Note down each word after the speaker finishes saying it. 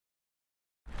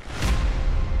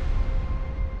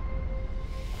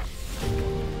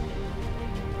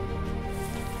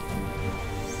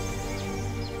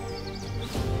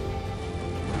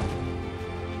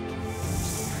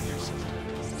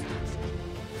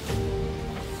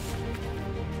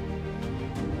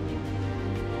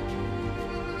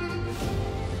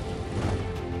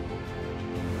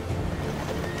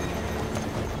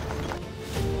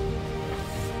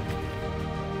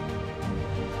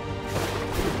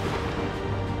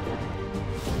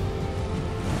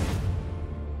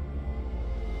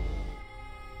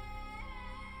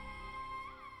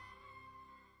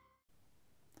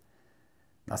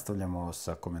Nastavljamo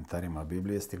sa komentarima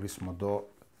Biblije. Stigli smo do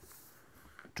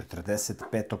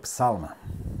 45. psalma.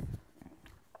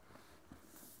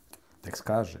 Tekst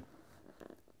kaže: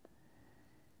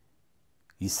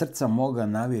 iz srca moga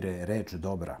navire reč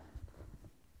dobra.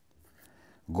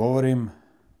 Govorim,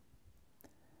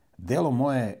 delo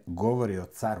moje govori o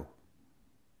caru.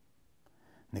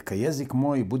 Neka jezik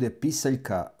moj bude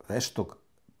pisaljka veštog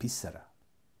pisara.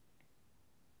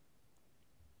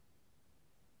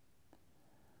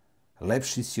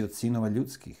 Lepši si od sinova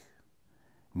ljudskih.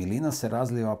 Milina se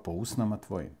razliva po usnama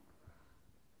tvojim.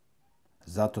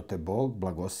 Zato te Bog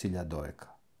blagosilja doveka.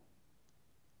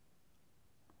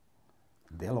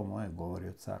 Delo moje govori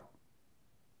o caru.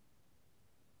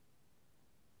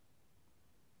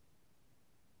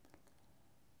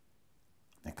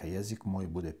 Neka jezik moj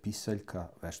bude pisaljka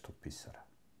veštog pisara.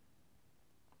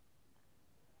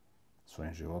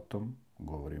 Svojim životom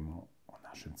govorimo o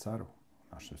našem caru,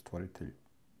 o našem stvoritelju,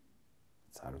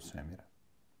 caru svemira.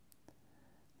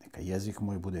 Neka jezik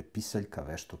moj bude pisaljka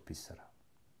veštog pisara.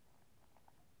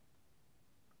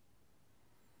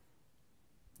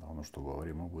 Da ono što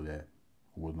govorimo bude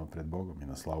ugodno pred Bogom i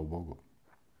na slavu Bogu.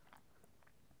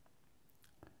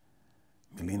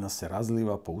 Milina se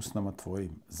razliva po usnama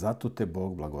tvojim, zato te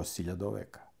Bog blagosilja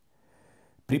doveka.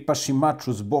 Pripaši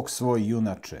maču zbog svoj,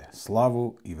 junače,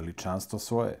 slavu i veličanstvo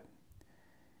svoje.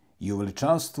 I u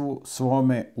veličanstvu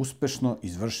svome uspešno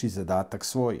izvrši zadatak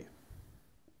svoj.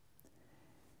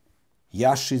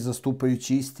 Jaši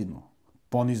zastupajući istinu,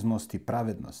 poniznost i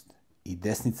pravednost, i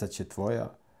desnica će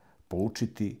tvoja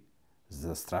poučiti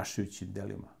zastrašujućim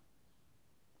delima.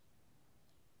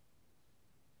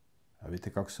 A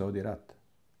vidite kako se vodi rat.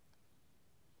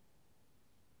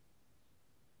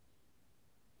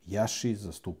 Jaši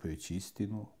zastupajući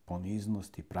istinu,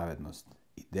 poniznost i pravednost,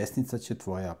 i desnica će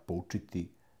tvoja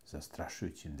poučiti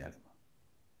zastrašujućim delima.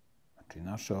 Znači,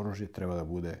 naše oružje treba da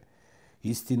bude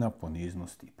istina,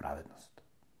 poniznost i pravednost.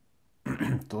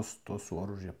 To su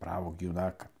oružje pravog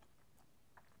junaka.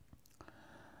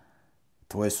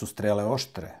 Tvoje su strele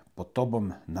oštre, pod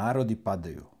tobom narodi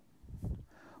padaju.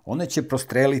 One će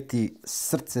prostreliti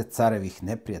srce carevih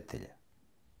neprijatelja.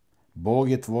 Bog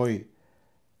je tvoj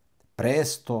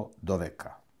presto do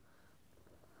veka.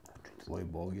 Znači, tvoj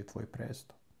Bog je tvoj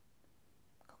presto.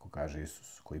 Kako kaže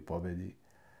Isus, koji pobedi,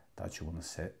 daću mu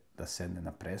da sedne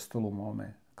na prestolu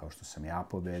mome, kao što sam ja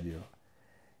pobedio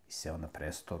i seo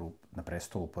na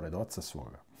prestolu pored oca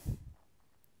svoga.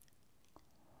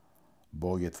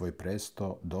 Bog je tvoj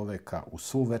presto do veka u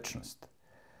svu večnost.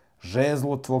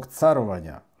 Žezlo tvog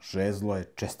carovanja, žezlo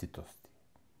je čestitosti.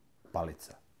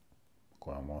 Palica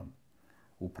kojom on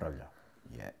upravlja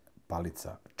je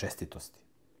palica čestitosti.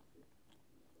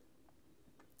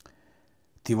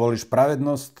 Ti voliš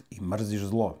pravednost i mrziš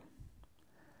zlo.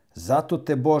 Zato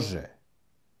te, Bože,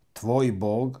 tvoj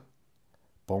Bog,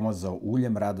 pomazao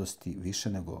uljem radosti više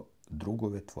nego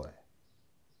drugove tvoje.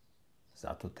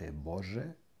 Zato te je,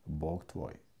 Bože, Bog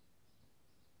tvoj.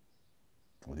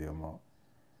 Ovdje imamo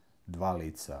dva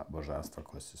lica božanstva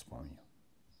koje se spominju,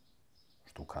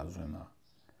 što ukazuje na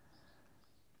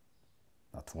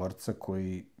Tvorca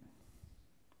koji,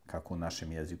 kako u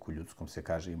našem jeziku ljudskom se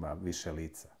kaže, ima više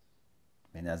lica.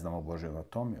 Mi ne znamo Božju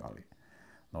anatomiju, ali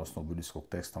na osnovu biblijskog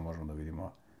teksta možemo da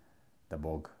vidimo da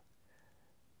Bog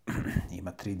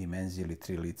ima 3 dimenzije ili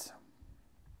 3 lica.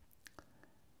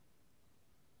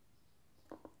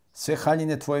 Sve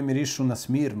haljine tvoje mirišu na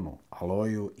smirnu,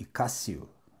 aloju i kasiju,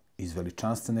 iz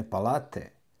veličanstvene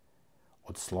palate,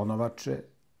 od slonovače,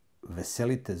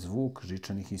 veselite zvuk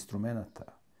žičanih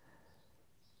instrumenata.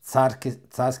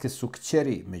 Carske su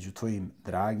kćeri među tvojim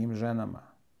dragim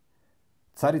ženama.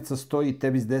 Carica stoji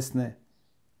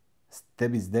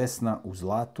tebi s desna u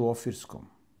zlatu ofirskom.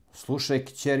 Slušaj,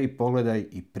 kćeri, pogledaj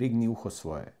i prigni uho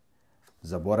svoje.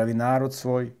 Zaboravi narod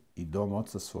svoj i dom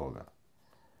oca svoga.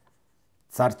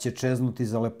 Car će čeznuti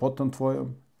za lepotom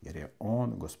tvojom, jer je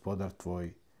on gospodar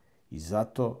tvoj i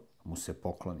zato mu se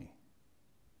pokloni.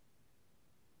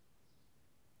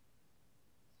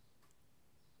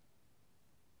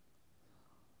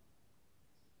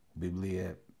 U Bibliji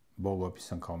je Bog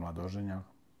opisan kao mladoženja,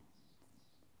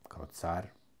 kao car,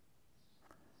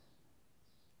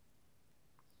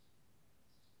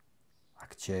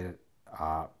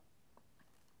 a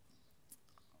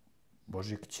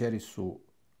Božje kćeri su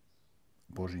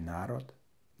Božji narod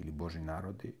ili Božji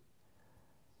narodi,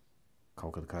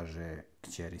 kao kad kaže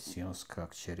kćeri Sionska,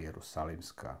 kćeri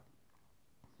Jerusalimska,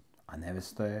 a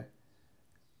nevesta je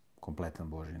kompletan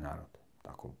Božji narod.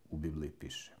 Tako u Bibliji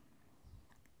piše.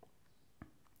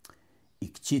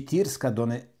 I kći Tirska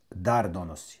dar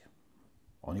donosi.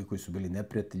 Oni koji su bili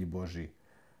neprijatelji Božji,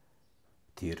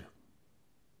 Tir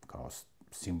kao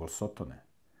simbol Sotone.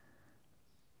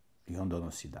 I on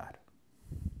donosi dar.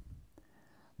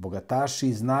 Bogataši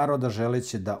iz naroda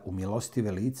želeće da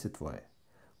umilostive lice tvoje.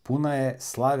 Puna je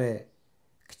slave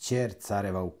kćer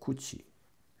careva u kući.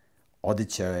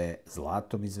 Odeća je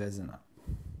zlatom izvezena.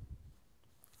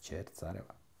 Kćer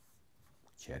careva.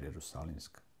 Kćer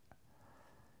Jerusalimska.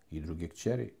 I druge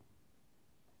kćeri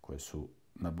koje su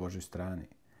na Božoj strani.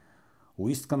 U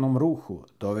iskanom ruhu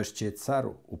dovešće je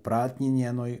caru. U pratnji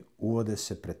njenoj uvode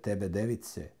se pred tebe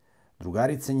device,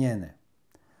 drugarice njene.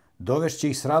 Dovešće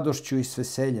ih s radošću i s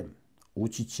veseljem.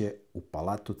 Ući će u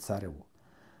palatu carevu.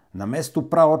 Na mestu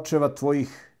praočeva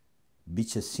tvojih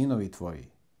bit će sinovi tvoji,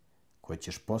 koje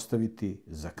ćeš postaviti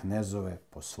za knezove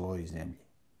po svojoj zemlji.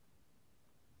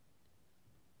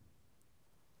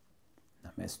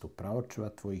 Na mestu praočeva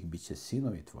tvojih bit će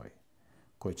sinovi tvoji,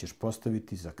 koje ćeš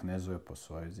postaviti za knezove po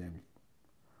svojoj zemlji.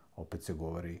 Opet se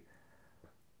govori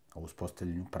o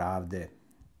uspostavljanju pravde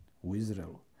u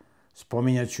Izraelu.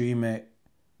 Spominjaću ime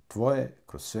tvoje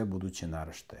kroz sve buduće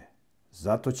naraštaje.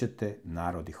 Zato će te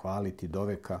narodi hvaliti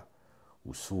doveka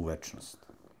u svu večnost.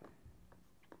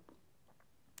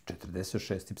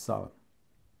 46. psalam.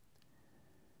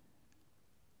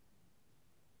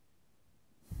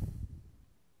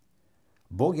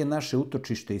 Bog je naše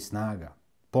utočište i snaga,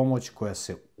 pomoć koja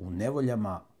se u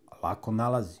nevoljama lako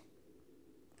nalazi.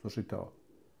 Slušajte ovo.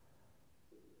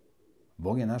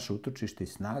 Bog je naše utočište i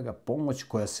snaga, pomoć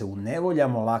koja se u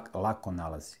nevoljama lako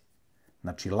nalazi.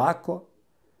 Znači, lako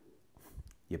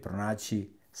je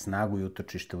pronaći snagu i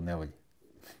utočište u nevolji.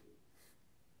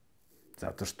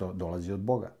 Zato što dolazi od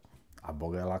Boga, a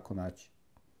Boga je lako naći.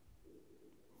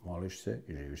 Moliš se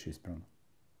i živiš ispravno.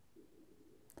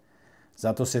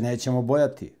 Zato se nećemo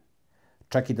bojati.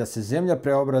 Čak i da se zemlja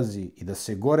preobrazi i da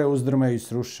se gore uzdrmaju i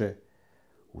sruše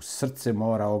u srce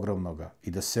mora ogromnoga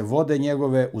i da se vode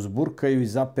njegove uzburkaju i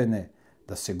zapene,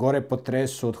 da se gore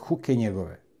potresu od huke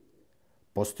njegove.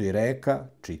 Postoji reka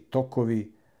čiji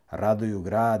tokovi raduju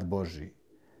grad Božji,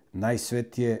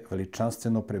 najsvetije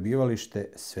veličanstveno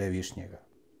prebivalište Svevišnjega.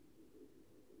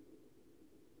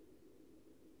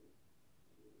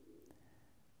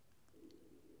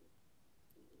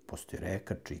 Postoji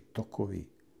reka čiji tokovi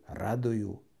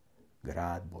raduju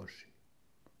grad Božji.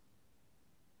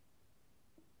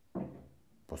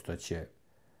 Postojeće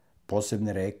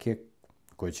posebne reke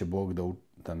koje će Bog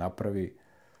da napravi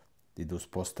i da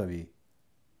uspostavi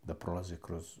da prolaze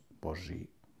kroz Božji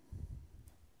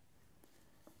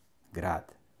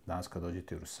grad. Danas kad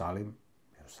dođete u Jerusalim,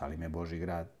 Jerusalim je Božji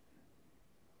grad.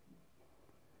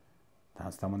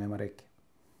 Danas tamo nema reke.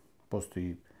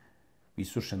 Postoji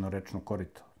isušeno rečno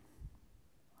korito.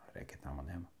 Reke tamo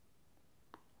nema.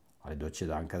 Ali doće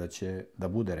dan kada će da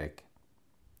bude reke.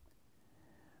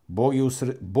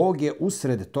 Bog je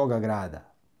usred toga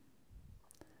grada.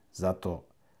 Zato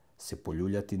se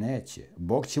poljuljati neće.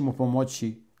 Bog će mu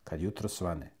pomoći kad jutro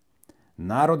svane.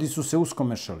 Narodi su se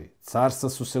uskomešali, carstva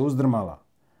su se uzdrmala.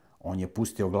 On je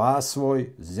pustio glas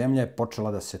svoj, zemlja je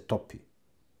počela da se topi.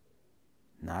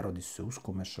 Narodi su se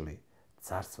uskomešali,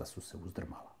 carstva su se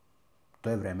uzdrmala. To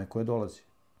je vreme koje dolazi.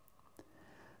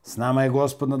 S nama je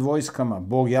Gospod nad vojskama,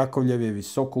 Bog Jakovljev je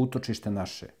visoko utočište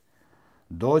naše.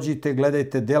 Dođite,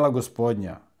 gledajte dela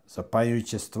Gospodnja,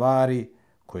 zapanjujuće stvari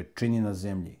koje čini na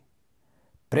zemlji.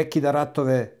 Prekida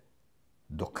ratove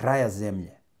do kraja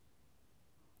zemlje.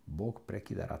 Bog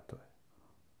prekida ratove.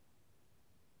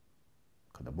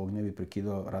 Kada Bog ne bi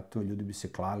prekidao ratove, ljudi bi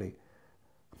se klali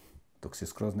dok se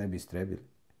skroz ne bi istrebili.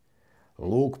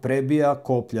 Luk prebija,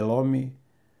 koplje lomi,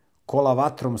 kola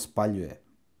vatrom spaljuje.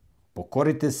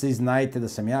 Pokorite se i znajte da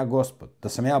sam ja Gospod, da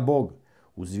sam ja Bog.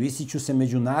 Uzvisit ću se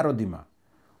među narodima,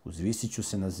 uzvisit ću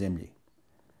se na zemlji.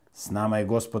 S nama je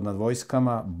Gospod nad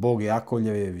vojskama, Bog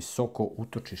Jakovljev je visoko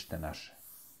utočište naše.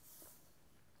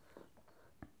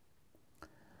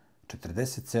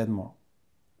 47.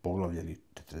 poglavlje ili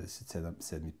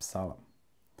 47. psalam.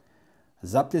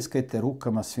 Zapljeskajte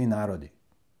rukama svi narodi.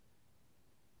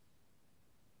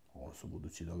 Ovo su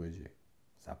budući događaji.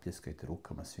 Zapljeskajte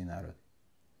rukama svi narodi.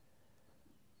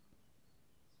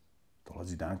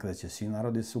 Dolazi dan kada će svi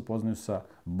narodi se upoznaju sa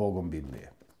Bogom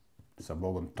Biblije, sa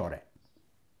Bogom Tore.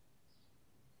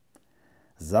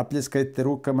 Zapljeskajte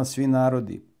rukama svi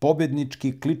narodi,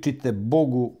 pobednički kličite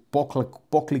Bogu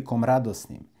poklikom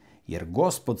radosnim, jer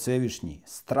Gospod Svevišnji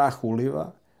strah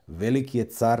uliva, veliki je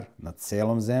car nad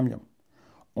celom zemljom.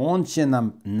 On će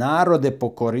nam narode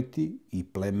pokoriti i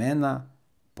plemena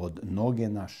pod noge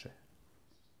naše.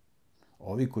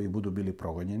 Ovi koji budu bili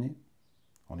progonjeni,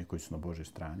 oni koji su na Božoj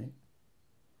strani,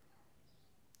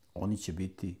 oni će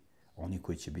biti oni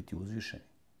koji će biti uzvišeni.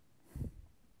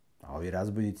 A ovi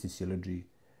razbojnici, siledži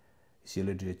i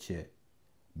siledžije će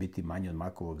biti manje od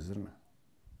makovog zrna.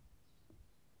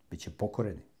 Biće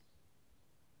pokoreni.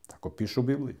 Tako piše u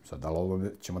Bibliji. Sad, da li ovo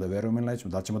ćemo da verujemo ili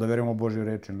nećemo? Da li ćemo da verujemo u Božju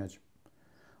reč ili nećemo?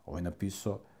 Ovo je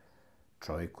napisao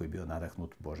čovjek koji je bio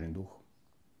nadahnut Božjim duhom.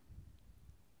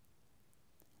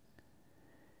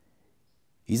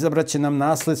 Izabraće nam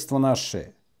nasledstvo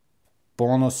naše,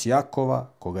 ponos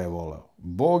Jakova, koga je voleo.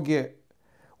 Bog je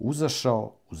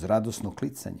uzašao uz radosno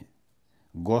klicanje,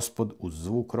 Gospod uz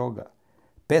zvuk roga.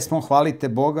 Pesmom hvalite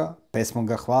Boga, pesmom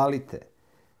ga hvalite.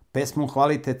 Pesmom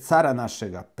hvalite cara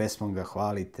našega, pesmom ga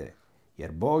hvalite,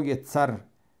 jer Bog je car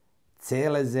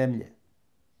cele zemlje.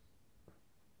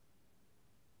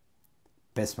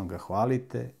 Pesmom ga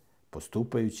hvalite,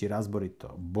 postupajući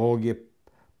razborito. Bog je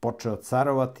počeo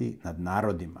carovati nad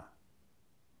narodima.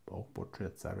 Bog počeo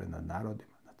caruje nad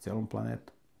narodima, nad celom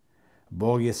planetom.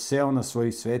 Bog je seo na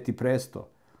svoj sveti presto.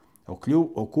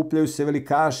 Okupljaju se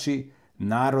velikaši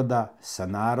naroda sa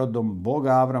narodom Boga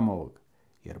Avramovog,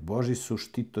 jer Boži su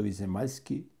štitovi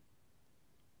zemaljski,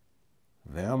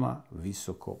 veoma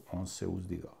visoko on se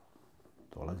uzdigao.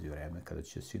 Dolazi vreme kada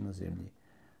će svi na zemlji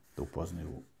da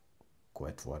upoznaju ko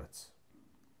je tvorac.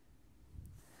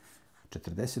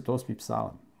 48.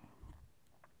 psalam.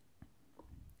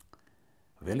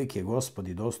 Veliki je Gospod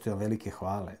i dostojan velike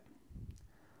hvale.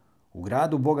 U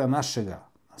gradu Boga našega,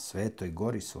 na svetoj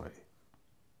gori svojoj.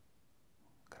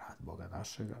 Grad Boga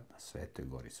našega, na svetoj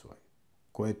gori svojoj.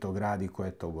 Ko je to grad i ko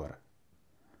je to gora?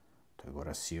 To je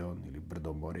gora Sion ili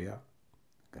brdo Morija,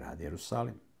 grad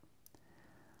Jerusalim.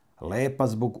 Lepa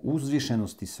zbog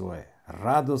uzvišenosti svoje,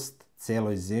 radost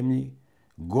celoj zemlji,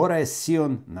 gora je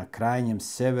Sion na krajnjem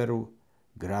severu,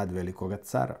 grad velikoga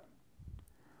cara.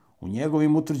 U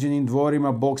njegovim utvrđenim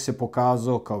dvorima Bog se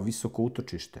pokazao kao visoko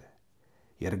utočište.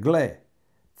 Jer gle,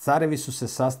 carevi su se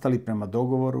sastali prema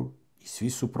dogovoru i svi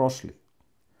su prošli.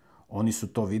 Oni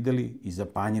su to videli i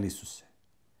zapanjili su se.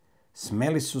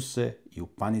 Smeli su se i u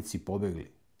panici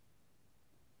pobegli.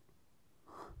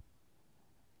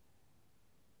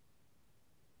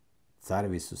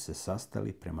 Carevi su se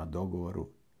sastali prema dogovoru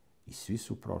i svi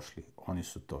su prošli. Oni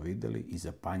su to videli i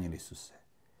zapanjili su se.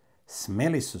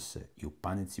 Smeli su se i u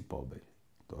panici pobegli.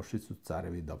 Došli su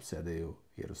carevi da opsedaju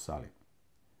Jerusalim,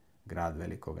 grad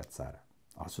velikoga cara,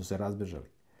 ali su se razbežali.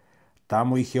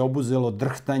 Tamo ih je obuzelo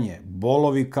drhtanje,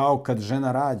 bolovi kao kad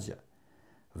žena rađa.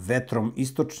 Vetrom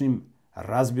istočnim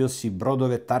razbio si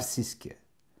brodove tarsijske.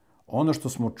 Ono što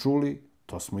smo čuli,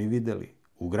 to smo i videli.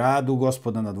 U gradu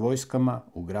Gospoda nad vojskama,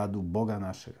 u gradu Boga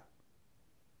našega.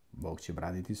 Bog će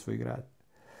braniti svoj grad.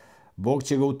 Bog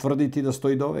će ga utvrditi da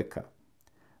stoji do veka.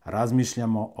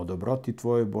 Razmišljamo o dobroti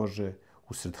Tvojoj, Bože,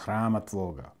 usred hrama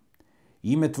Tvoga.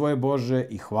 Ime Tvoje, Bože,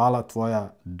 i hvala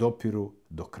Tvoja dopiru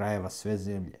do krajeva sve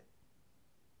zemlje.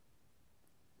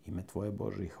 Ime Tvoje,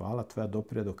 Bože, i hvala Tvoja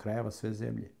dopire do krajeva sve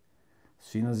zemlje.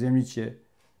 Svi na zemlji će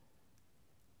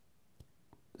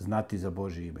znati za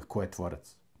Božje ime. Ko je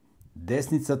tvorac?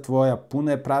 Desnica Tvoja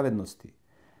puna je pravednosti.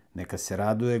 Neka se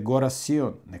raduje gora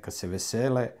Sion, neka se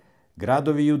vesele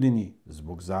gradovi Judini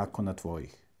zbog zakona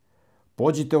Tvojih.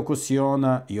 Pođite oko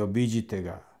Siona i obiđite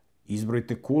ga.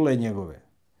 Izbrojte kule njegove.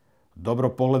 Dobro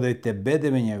pogledajte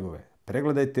bedeme njegove.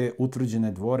 Pregledajte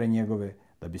utvrđene dvore njegove,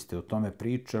 da biste o tome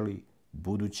pričali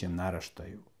budućem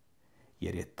naraštaju.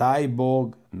 Jer je taj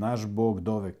Bog, naš Bog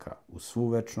doveka, u svu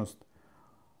večnost.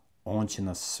 On će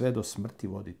nas sve do smrti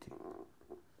voditi.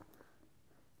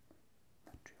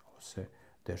 Znači, ovo se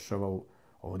dešava,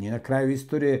 ovo nije na kraju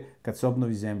istorije kad se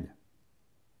obnovi zemlja.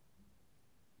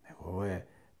 Nego ovo je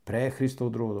pre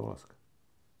Hristovog drugog dolaska.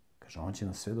 Kaže, on će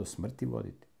nas sve do smrti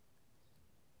voditi.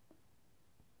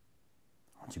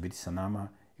 On će biti sa nama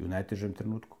i u najtežem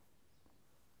trenutku.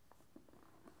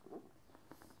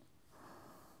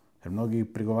 Jer mnogi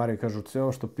prigovaraju i kažu, sve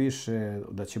ovo što piše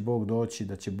da će Bog doći,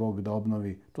 da će Bog da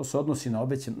obnovi, to se odnosi na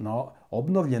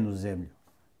obnovljenu zemlju.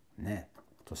 Ne,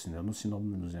 to se ne odnosi na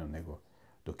obnovljenu zemlju, nego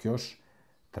dok još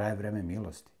traje vreme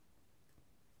milosti.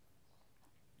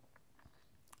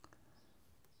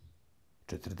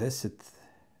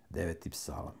 49.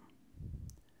 psalam.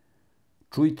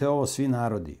 Čujte ovo svi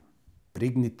narodi,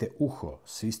 prignite uho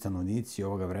svi stanovnici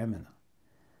ovoga vremena.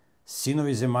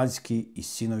 Sinovi zemaljski i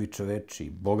sinovi čoveči,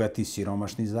 bogati i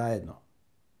siromašni zajedno.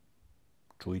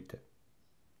 Čujte.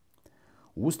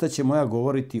 Usta će moja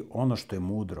govoriti ono što je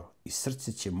mudro i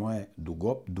srce će moje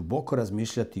duboko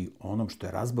razmišljati o onom što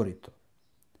je razborito.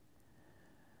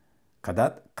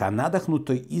 Ka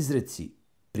nadahnutoj izreci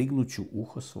prignuću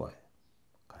uho svoje.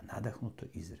 Ka nadahnutoj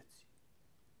izreci.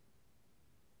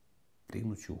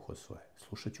 Prignuću uho svoje.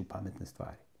 Slušat ću pametne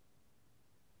stvari.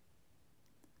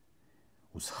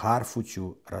 Uz harfu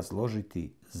ću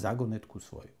razložiti zagonetku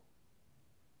svoju.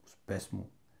 Uz pesmu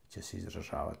će se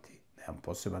izražavati na jedan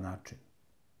poseban način.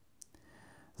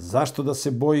 Zašto da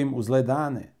se bojim u zle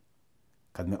dane,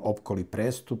 kad me opkoli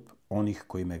prestup onih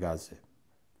koji me gaze?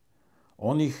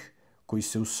 Onih koji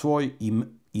se u svoj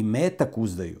imetak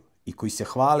uzdaju i koji se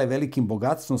hvale velikim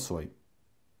bogatstvom svojim.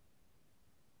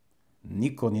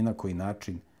 Niko ni na koji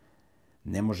način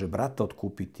ne može brata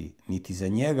otkupiti, niti za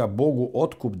njega Bogu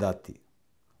otkup dati.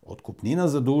 Otkupnina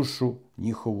za dušu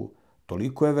njihovu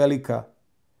toliko je velika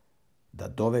da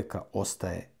doveka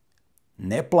ostaje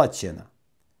neplaćena,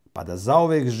 pa da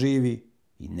zauvek živi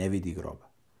i ne vidi groba.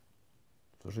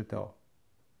 Slušajte ovo.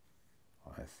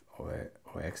 Ovo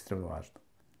je ekstremno važno.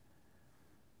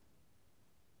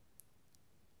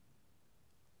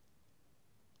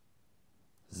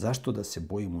 Zašto da se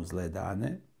bojim u zle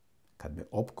dane, kad me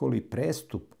opkoli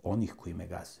prestup onih koji me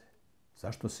gaze?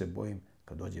 Zašto se bojim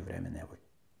kad dođe vreme nevolje?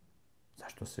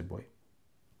 Zašto se bojim?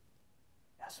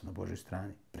 Ja sam na Božoj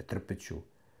strani. Pretrpeću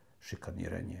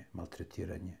šikaniranje,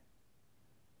 maltretiranje.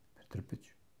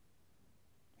 Pretrpeću.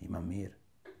 Imam mir,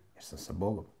 jer sam sa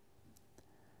Bogom.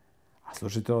 A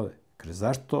slušajte ovdje. Kaže,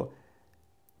 zašto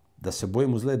da se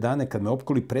bojim u zle dane kad me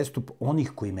opkoli prestup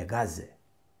onih koji me gaze?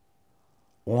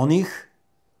 Onih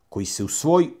koji se u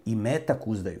svoj imetak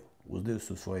uzdaju. Uzdaju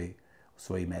se u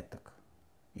svoj imetak.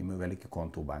 Imaju velike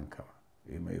konto u bankama.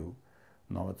 Imaju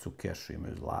novac u kešu,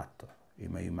 imaju zlato,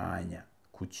 imaju imanja,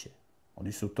 kuće.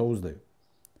 Oni se u to uzdaju.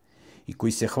 I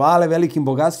koji se hvale velikim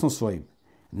bogatstvom svojim.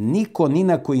 Niko ni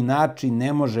na koji način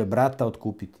ne može brata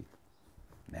otkupiti.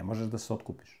 Ne možeš da se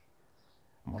otkupiš.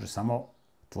 Može samo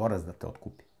tvorac da te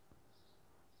otkupi.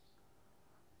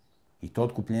 I to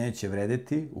otkupljenje će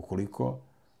vredeti ukoliko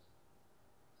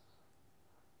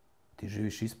ti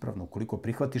živiš ispravno, ukoliko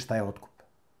prihvatiš taj otkup.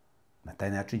 Na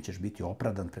taj način ćeš biti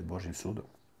opravdan pred Božjim sudom.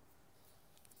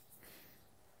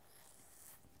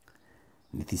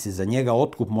 Niti se za njega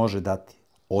otkup može dati.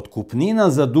 Otkupnina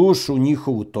za dušu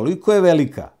njihovu toliko je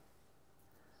velika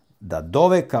da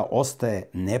doveka ostaje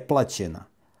neplaćena,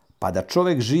 pa da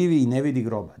čovek živi i ne vidi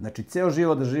groba. Znači, ceo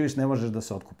život da živiš ne možeš da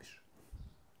se otkupiš.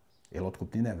 Jer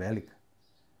otkupnina je velika,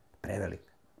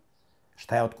 prevelika.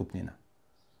 Šta je otkupnina?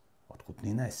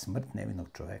 Otkupnina je smrt nevinog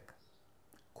čoveka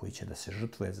koji će da se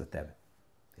žrtvuje za tebe.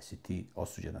 Jer si ti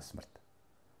osuđen na smrt.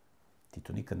 Ti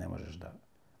to nikad ne možeš da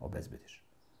obezbediš.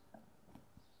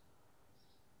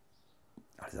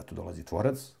 Ali zato dolazi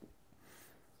tvorac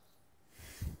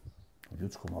u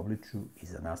ljudskom obličju i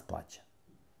za nas plaća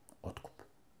otkup.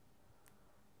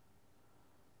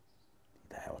 I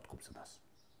daje otkup za nas.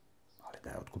 Ali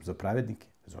daje otkup za pravednike,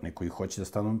 za one koji hoće da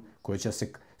stanu,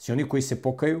 svi oni koji se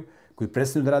pokaju, koji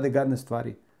prestanu da rade gadne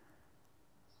stvari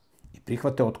i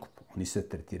prihvate otkup. Oni se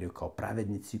tretiraju kao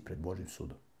pravednici pred Božjim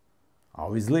sudom. A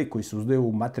ovi zli koji se uzdaju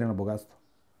u materijalno bogatstvo,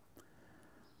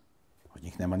 od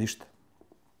njih nema ništa.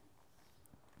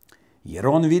 Jer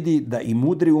on vidi da i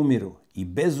mudri umiru, i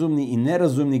bezumni i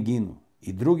nerazumni ginu,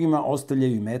 i drugima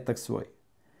ostavljaju imetak svoj.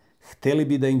 Hteli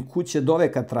bi da im kuće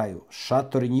doveka traju,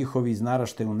 šatori njihovi iz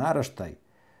naraštaja u naraštaj,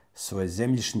 svoje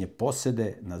zemljišnje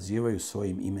posede nazivaju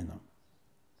svojim imenom.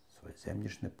 Svoje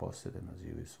zemljišne posede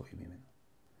nazivaju svojim imenom.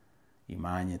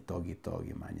 Imanje tog i tog,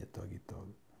 imanje tog i tog.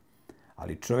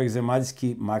 Ali čovjek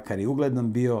zemaljski, makar i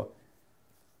ugledan bio,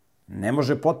 ne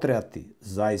može potrajati,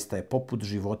 zaista je poput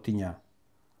životinja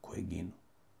koje ginu.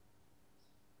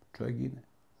 Čovjek gine.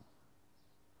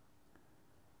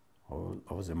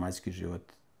 Ovo zemaljski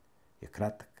život je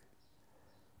kratak.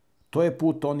 To je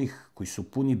put onih koji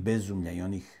su puni bezumlja i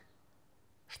onih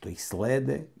što ih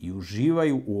slede i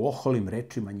uživaju u oholim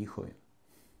rečima njihovim.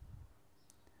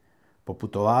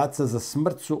 Poput ovaca za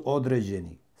smrt su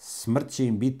određeni, smrt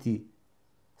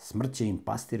će im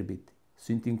pastir biti.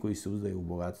 Svim tim koji se uzdaju u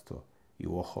bogatstvo i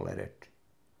u ohole reči.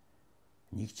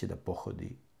 Njih će da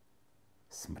pohodi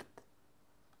smrt.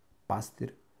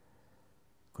 Pastir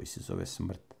koji se zove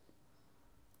smrt.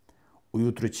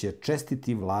 Ujutro će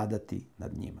čestiti vladati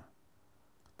nad njima.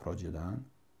 Prođe dan,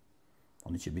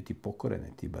 oni će biti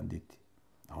pokoreni, ti banditi.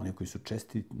 A oni koji su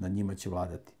čestiti, nad njima će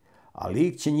vladati. A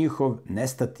lik će njihov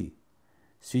nestati.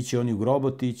 Svi će oni u grob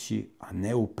otići, a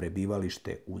ne u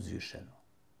prebivalište uzvišeno.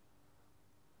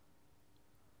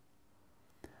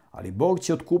 Ali Bog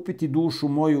će otkupiti dušu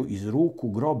moju iz ruku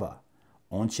groba.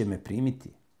 On će me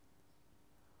primiti.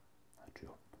 Znači,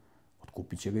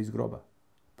 otkupit će ga iz groba.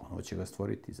 Ponovo će ga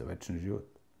stvoriti za večni život.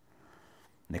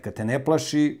 Neka te ne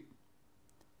plaši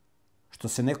što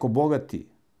se neko bogati,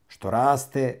 što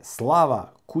raste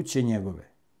slava kuće njegove.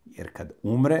 Jer kad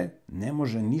umre, ne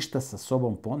može ništa sa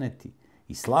sobom poneti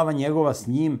i slava njegova s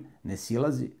njim ne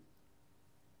silazi.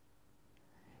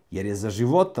 Jer je za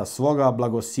života svoga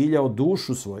blagosiljao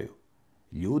dušu svoju.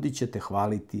 Ljudi će te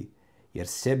hvaliti jer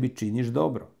sebi činiš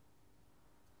dobro.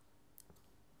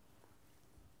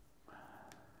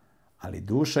 Ali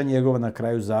duša njegova na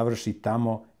kraju završi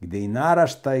tamo gde i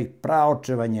naraštaj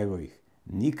praočeva njegovih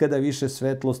nikada više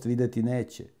svetlost videti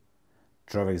neće.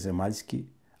 Čovek zemaljski,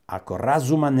 ako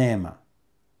razuma nema,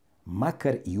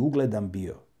 makar i ugledan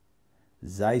bio,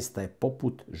 zaista je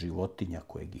poput životinja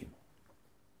koje ginu.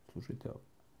 Slušajte ovo.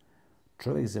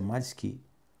 Čovek zemaljski,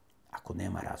 ako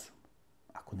nema razum,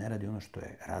 ako ne radi ono što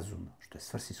je razumno, što je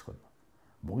svrsishodno,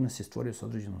 Bog nas je stvorio s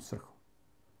određenom svrhom.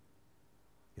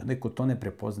 I onda ko to ne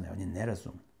prepoznaje, on je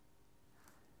nerazuman.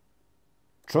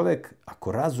 Čovek,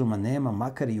 ako razuma nema,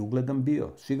 makar i ugledan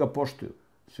bio, svi ga poštuju,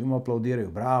 svi mu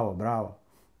aplaudiraju, bravo, bravo.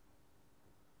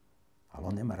 Ali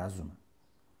on nema razuma.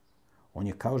 On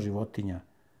je kao životinja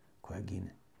koja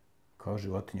gine, kao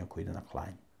životinja koja ide na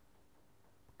klanje.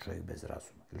 Čovjek bez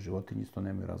razuma. Jer životinje isto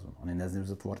nemaju razuma. Oni ne znaju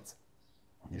za tvorca.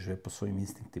 Oni žive po svojim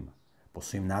instinktima, po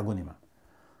svojim nagonima.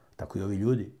 Tako i ovi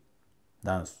ljudi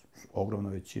danas, ogromna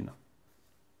većina,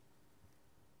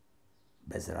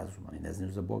 bez razuma. Oni ne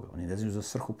znaju za Boga. Oni ne znaju za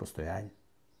svrhu postojanja.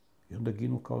 I onda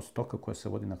ginu kao stoka koja se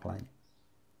vodi na klanje.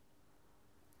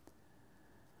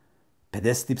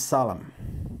 50. psalam.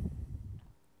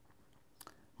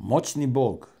 Moćni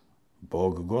Bog,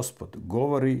 Bog Gospod,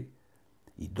 govori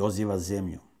i doziva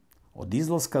zemlju. Od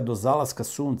izlaska do zalaska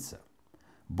sunca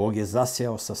Bog je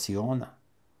zasejao sa Siona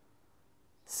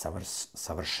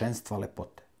savršenstva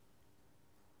lepote.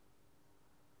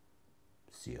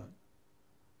 Sion,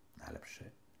 najlepše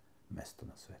mesto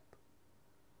na svetu.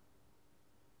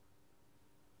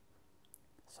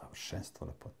 Savršenstvo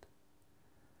lepote.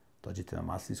 Dođete na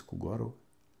Maslinsku goru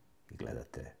i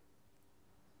gledate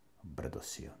brdo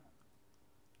Sion.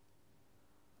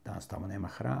 Danas tamo nema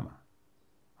hrama,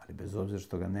 ali bez obzira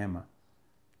što ga nema,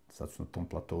 sad su na tom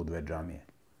platovu 2 džamije.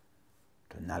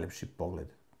 To je najlepši pogled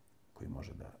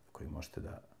koji možete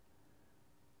da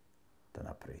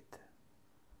napravite.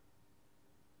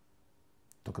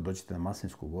 To kad dođete na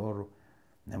Maslinsku goru,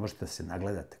 ne možete da se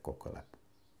nagledate koliko je lepo.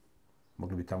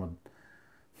 Mogli bi tamo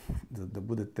da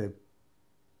budete,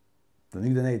 da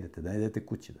nigde ne idete, da ne idete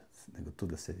kući, nego tu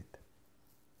da sedite.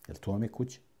 Jer tu vam je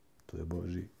kuća. Tu je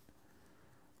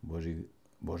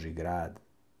Božji grad.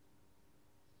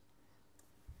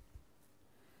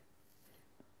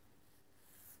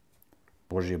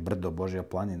 Božje brdo, Božja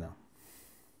planina.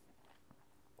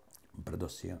 Brdo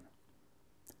Siona.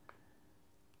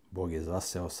 Bog je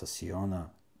zaseo sa Siona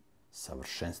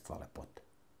savršenstva lepote.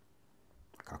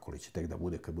 Kako li će tek da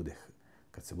bude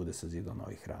kad se bude sazidao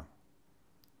novi hram?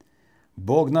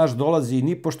 Bog naš dolazi i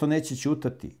nipošto neće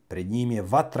ćutati. Pred njim je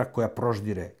vatra koja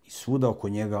proždire i svuda oko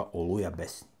njega oluja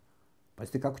besni.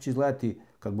 Pazite kako će izgledati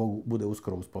kad Bog bude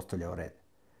uskoro uspostavljao red.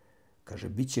 Kaže,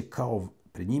 bit će kao,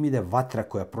 pred njim ide vatra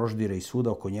koja proždire i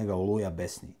svuda oko njega oluja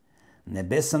besni.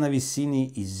 Nebesa na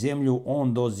visini i zemlju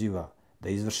on doziva da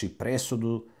izvrši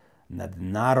presudu nad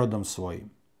narodom svojim.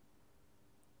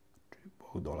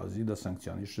 Bog dolazi da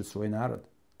sankcioniše svoj narod,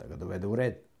 da ga dovede u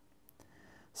red.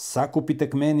 Sakupite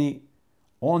k meni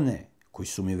one koji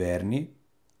su mi verni,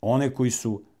 one koji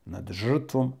su nad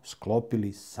žrtvom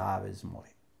sklopili savez moj.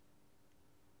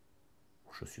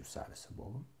 Ušao si u savez sa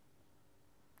Bogom,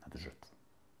 nad žrtvom.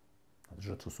 Nad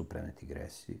žrtvu su preneti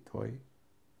gresi tvoji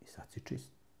i sad si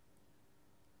čist.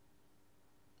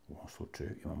 U ovom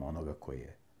slučaju imamo onoga koji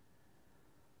je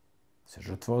se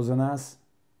žrtvovao za nas,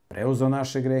 preuzeo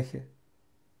naše grehe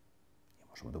i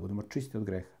možemo da budemo čisti od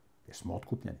greha, jer smo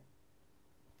otkupljeni.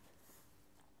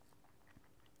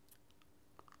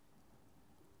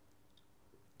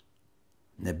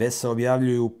 Nebesa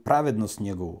objavljuju pravednost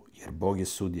njegovu, jer Bog je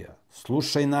sudija.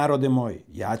 Slušaj, narode moj,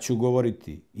 ja ću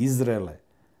govoriti, Izraele,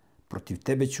 protiv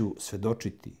tebe ću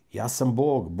svedočiti. Ja sam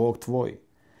Bog, Bog tvoj.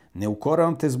 Ne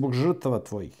ukoravam te zbog žrtava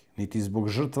tvojih, niti zbog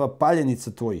žrtava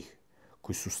paljenica tvojih,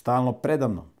 koji su stalno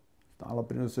predamnom. Stalno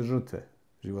prinose žrtve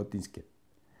životinjske.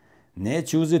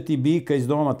 Neće uzeti bika iz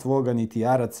doma tvoga, niti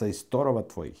jaraca iz torova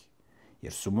tvojih,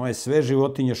 jer su moje sve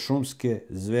životinje šumske,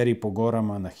 zveri po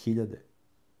gorama na hiljade.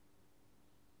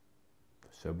 To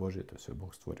je sve Božje, to je sve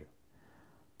Bog stvorio.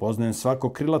 Poznajem svako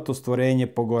krilato stvorenje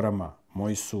po gorama,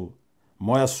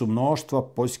 moja su mnoštva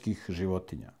poljskih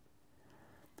životinja.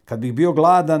 Kad bih bio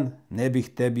gladan, ne bih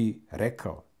tebi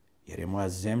rekao, jer je moja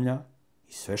zemlja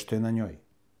i sve što je na njoj.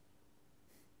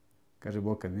 Kaže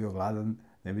Bog, kad bi bio gladan,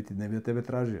 ne bi da tebe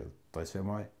tražio. To je sve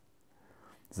moje.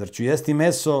 Zar ću jesti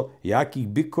meso jakih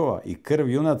bikova i krv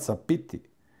junaca piti?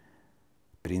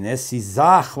 Prinesi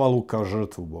zahvalu kao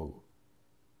žrtvu Bogu.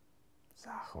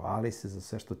 Zahvali se za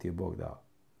sve što ti je Bog dao.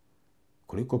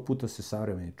 Koliko puta se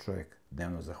savremeni čovjek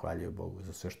dnevno zahvaljuje Bogu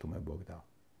za sve što mu je Bog dao?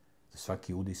 Za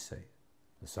svaki udisaj,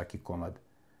 za svaki komad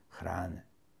hrane,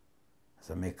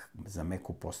 za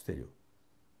meku postelju,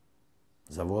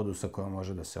 za vodu sa kojom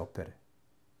može da se opere,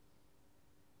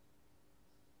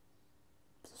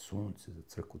 za sunce, za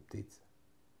crku ptica.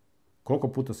 Koliko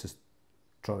puta se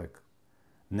čovek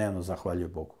dnevno zahvaljuje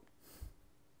Bogu?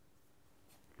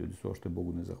 Ljudi su uopšte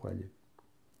Bogu ne zahvaljuju.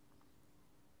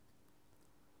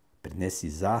 Prinesi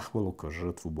zahvalu kao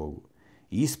žrtvu Bogu.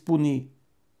 Ispuni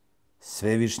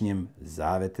Svevišnjem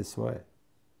zavete svoje.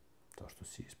 To što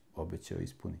si obećao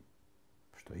ispuni.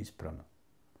 Što je ispravno.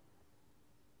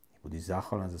 I budi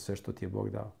zahvalan za sve što ti je Bog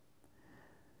dao.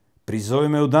 Prizovi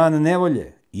me u dan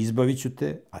nevolje, izbavit ću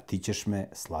te, a ti ćeš me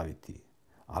slaviti.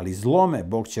 Ali zlome,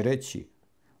 Bog će reći,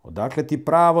 odakle ti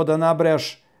pravo da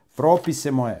nabrajaš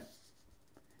propise moje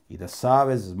i da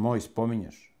savez moj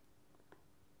spominješ.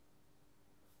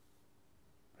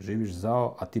 Živiš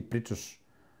zao, a ti pričaš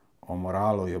o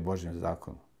moralu i o Božjem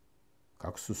zakonu.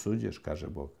 Kako se usuđuješ, kaže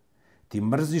Bog. Ti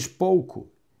mrziš pouku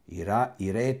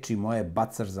i reči moje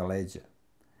bacaš za leđa.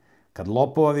 Kad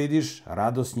lopova vidiš,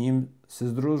 rado s njim se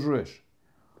združuješ.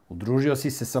 Udružio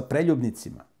si se sa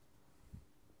preljubnicima.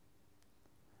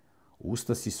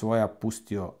 Usta si svoja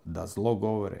pustio da zlo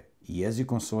govore i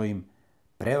jezikom svojim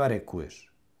prevare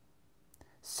kuješ.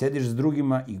 Sediš s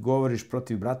drugima i govoriš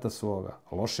protiv brata svoga.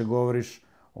 Loše govoriš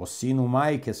o sinu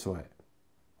majke svoje.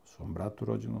 O svom bratu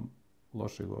rođenom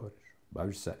loše govoriš.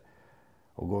 Baviš se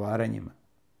ogovaranjima.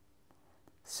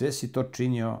 Sve si to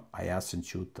činio, a ja sam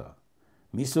ćutao.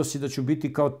 Mislio si da ću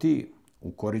biti kao ti.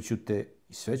 Ukoriću te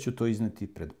i sve ću to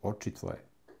izneti pred oči tvoje.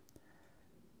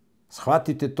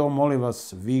 Shvatite to, molim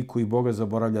vas, vi koji Boga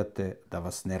zaboravljate, da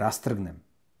vas ne rastrgnem,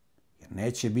 jer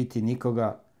neće biti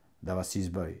nikoga da vas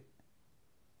izbavi.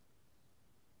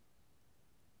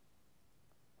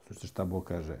 Slušajte šta Bog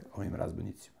kaže ovim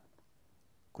razbojnicima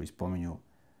koji spominju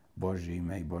Božje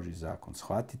ime i Božji zakon.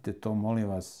 Shvatite to, molim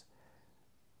vas,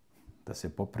 da se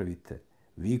popravite.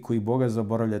 Vi koji Boga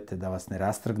zaboravljate, da vas ne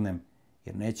rastrgnem,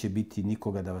 jer neće biti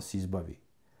nikoga da vas izbavi.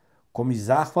 Ko mi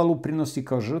zahvalu prinosi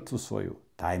kao žrtvu svoju,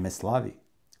 taj me slavi.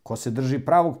 Ko se drži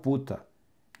pravog puta,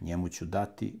 njemu ću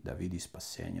dati da vidi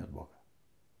spasenje od Boga.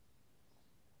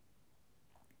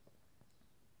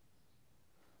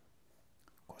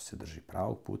 Ko se drži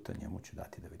pravog puta, njemu ću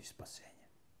dati da vidi spasenje.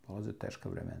 Dolaze teška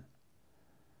vremena.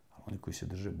 Ali oni koji se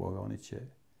drže Boga, oni će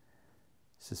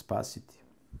se spasiti.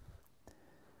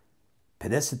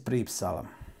 51. psalam.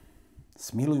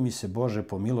 Smiluj mi se, Bože,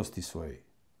 po milosti svojoj.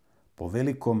 Po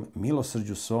velikom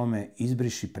milosrđu svome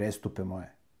izbriši prestupe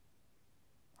moje.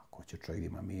 Ako će čovjek da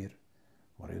ima mir,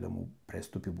 moraju da mu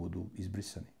prestupi budu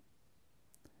izbrisani.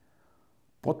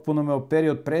 Potpuno me operi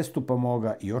od prestupa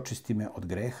moga i očisti me od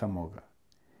greha moga.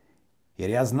 Jer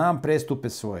ja znam prestupe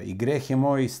svoje i greh je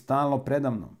moj stalno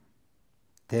predamnom.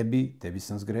 Tebi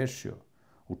sam zgrešio.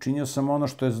 Učinio sam ono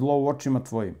što je zlo u očima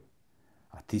tvojim.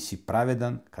 A ti si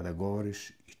pravedan kada govoriš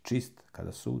i čist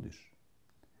kada sudiš.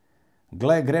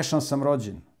 Gle, grešan sam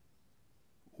rođen.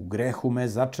 U grehu me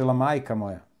začela majka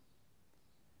moja.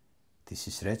 Ti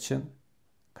si srećan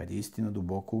kad je istina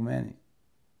duboko u meni.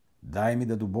 Daj mi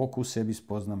da duboko u sebi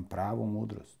spoznam pravu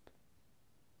mudrost.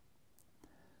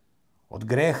 Od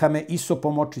greha me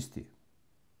isopom očisti.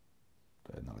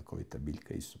 To je jedna lekovita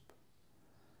biljka isop.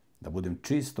 Da budem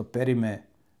čist, operi me,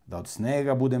 da od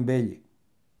snega budem belji.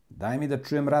 Daj mi da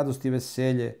čujem radost i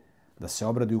veselje, da se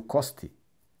obraduju kosti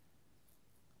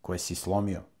koje si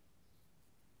slomio.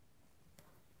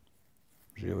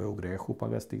 Živo je u grehu, pa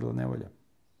ga stigla nevolja.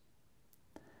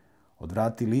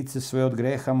 Odvrati lice svoje od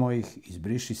greha mojih,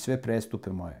 izbriši sve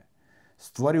prestupe moje.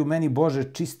 Stvori u meni,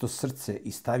 Bože, čisto srce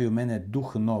i stavi u mene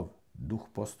duh nov, duh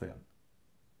postojan.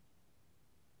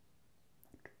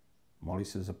 Moli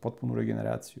se za potpunu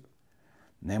regeneraciju.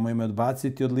 Nemoj me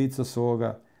odbaciti od lica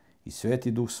svoga i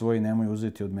sveti duh svoj nemoj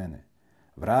uzeti od mene.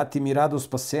 Vrati mi radost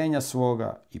spasenja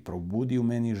svoga i probudi u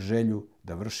meni želju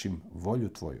da vršim volju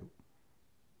tvoju.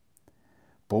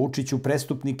 Poučit ću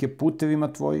prestupnike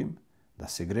putevima tvojim, da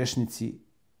se grešnici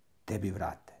tebi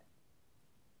vrate.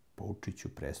 Poučit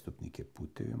ću prestupnike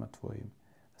putevima tvojim,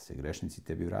 da se grešnici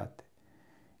tebi vrate.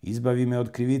 Izbavi me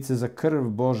od krivice za krv,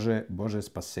 Bože, Bože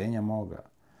spasenja moga,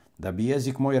 da bi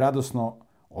jezik moj radosno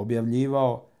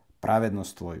objavljivao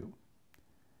pravednost tvoju.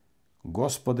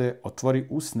 Gospode, otvori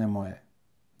usne moje,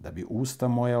 da bi usta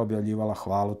moja objavljivala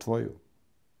hvalu tvoju.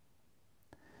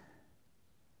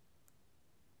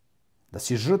 Da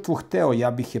si žrtvu hteo,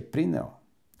 ja bih je prineo,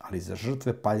 ali za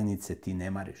žrtve paljenice ti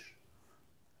ne mariš.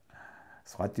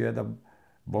 Shvatio je da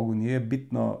Bogu nije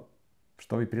bitno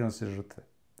što vi prinose žrtve.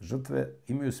 Žrtve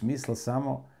imaju smisla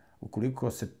samo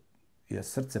ukoliko je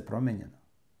srce promenjeno.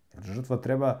 Jer žrtva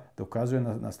treba da ukazuje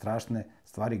na strašne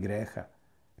stvari greha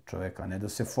čoveka, a ne da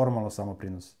se formalno samo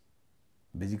prinosi.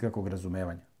 bez ikakvog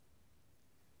razumevanja.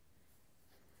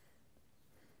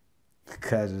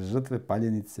 Kaže, žrtve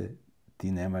paljenice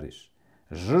ti ne mariš.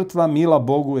 Žrtva mila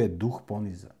Bogu je duh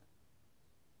ponizan.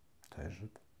 To je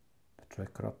žrtva. To je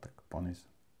čovjek krotak,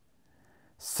 ponizan.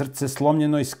 Srce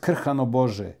slomljeno i skrhano,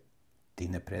 Bože, ti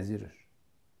ne prezireš.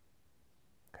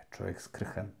 Kad je čovjek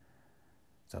skrhan,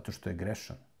 zato što je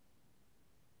grešan,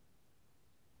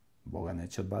 Boga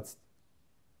neće odbaciti.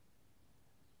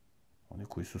 Oni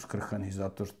koji su skrhani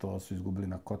zato što su izgubili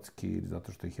na kocki ili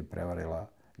zato što ih je prevarila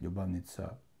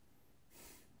ljubavnica,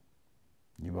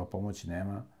 njima pomoći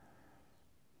nema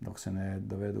dok se ne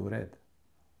dovedu u red.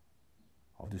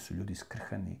 Ovdje su ljudi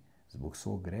skrhani zbog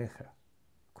svog greha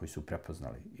koji su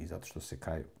prepoznali i zato što se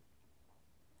kaju.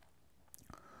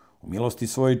 U milosti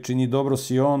svojoj čini dobro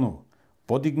Sionu,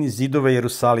 podigni zidove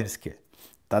Jerusalimske,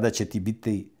 tada će ti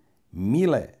biti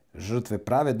mile žrtve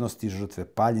pravednosti,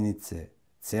 žrtve paljenice,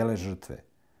 cele žrtve.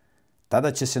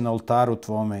 Tada će se na oltaru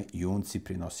tvome junci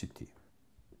prinositi.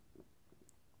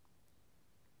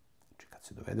 Znači, kad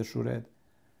se dovedeš u red,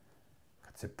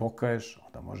 kad se pokaješ,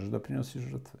 onda možeš da prinosiš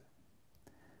žrtve.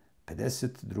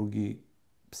 52.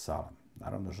 psalam.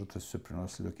 Naravno, žrtve su se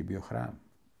prinosili dok je bio hram.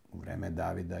 U vreme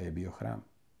Davida je bio hram.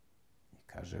 I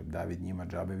kaže David njima,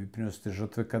 džabe vi prinosite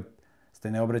žrtve kad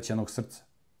ste neobraćenog srca.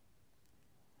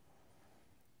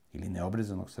 Ili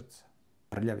neobrezanog srca.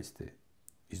 Prljavi ste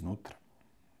iznutra.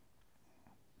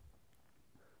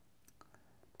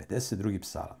 52.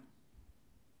 psalam.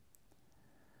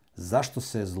 Zašto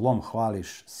se zlom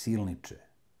hvališ, silniče?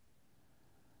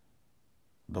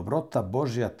 Dobrota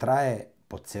Božja traje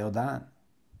po ceo dan.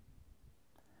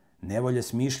 Nevolje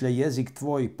smišlja jezik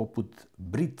tvoj, poput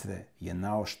britve je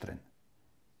naoštren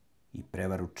i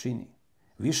prevaru čini.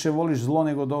 Više voliš zlo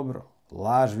nego dobro,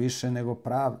 laž više nego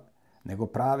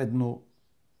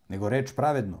reč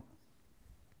pravednu.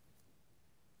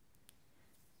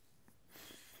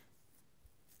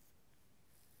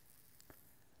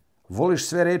 Voliš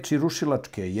sve reči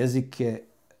rušilačke,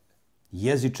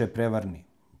 jeziče prevarni.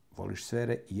 Voliš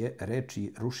sve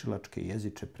reči rušilačke,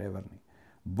 jeziče prevarni.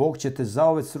 Bog će te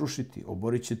zaoveć srušiti,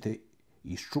 oborit će te i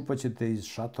iščupat će te iz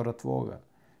šatora tvoga,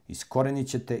 iskorenit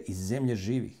će te iz zemlje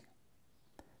živih.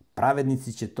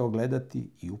 Pravednici će to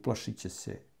gledati i uplašit će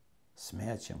se,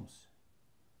 smejaće mu se.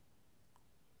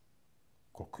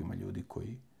 Koliko ima ljudi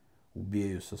koji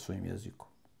ubijaju sa svojim jezikom.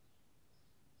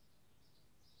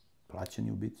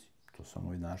 Plaćeni ubici. To su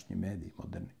samo i današnji mediji,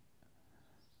 moderni.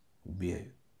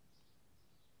 Ubijaju.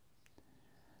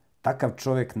 Takav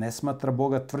čovjek ne smatra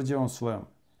Boga tvrđavom svojom,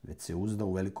 već se uzda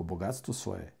u veliko bogatstvo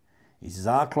svoje i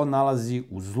zaklon nalazi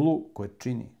u zlu koje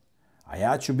čini. A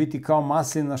ja ću biti kao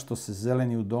maslina što se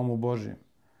zeleni u domu Božjem.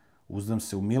 Uzdam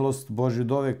se u milost Božju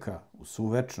doveka, u svu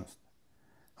večnost.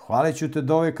 Hvalit ću te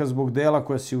doveka zbog dela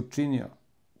koje si učinio.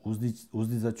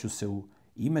 Uzdizat ću se u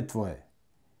ime tvoje,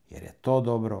 jer je to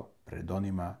dobro pred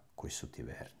onima koji su ti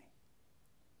verni.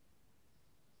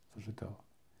 Slušajte ovo.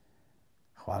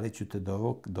 Hvalit ću te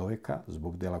doveka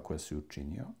zbog dela koje si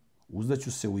učinio.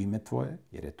 Uzdaću se u ime tvoje,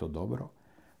 jer je to dobro,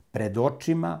 pred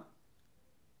očima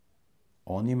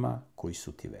onima koji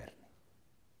su ti verni.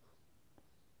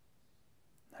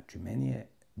 Znači, meni je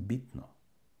bitno,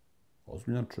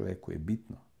 ozbiljnom čoveku je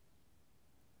bitno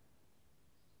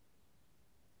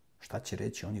šta će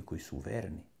reći oni koji su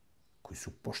verni, koji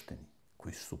su pošteni,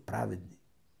 koji su pravedni.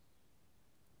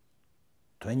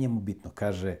 To je njemu bitno.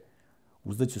 Kaže,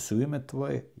 uzdaću se u ime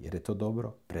tvoje, jer je to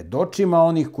dobro, pred očima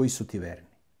onih koji su ti verni.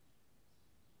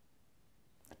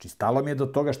 Znači, stalo mi je do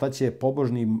toga šta će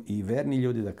pobožni i verni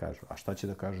ljudi da kažu. A šta će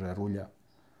da kaže rulja?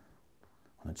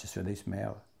 Ona će sve da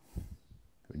ismejava.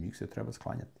 Od njih se treba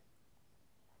sklanjati.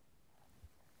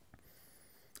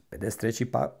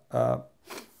 53.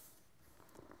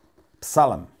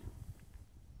 Psalam.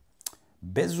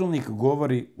 Bezumnik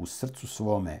govori u srcu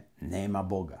svome, nema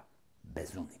Boga.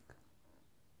 Bezumnik.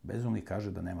 Bezumnik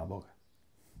kaže da nema Boga.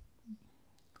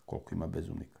 Koliko ima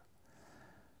bezumnika?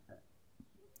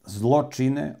 Zlo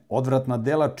čine, odvratna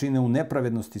dela čine u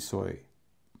nepravednosti svojoj.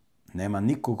 Nema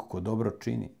nikog ko dobro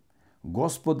čini.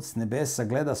 Gospod s nebesa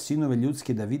gleda sinove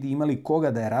ljudske da vidi ima li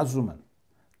koga da je razuman.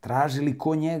 Traži li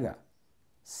ko njega?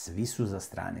 Svi su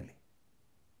zastranili.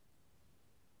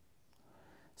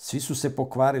 Svi su se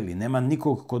pokvarili. Nema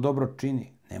nikog ko dobro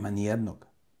čini. Nema ni jednog.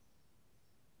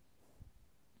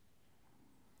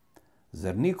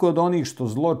 Zar niko od onih što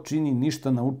zlo čini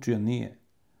ništa naučio nije?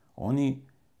 Oni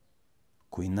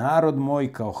koji narod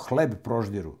moj kao hleb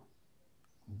proždiru,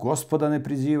 Gospoda ne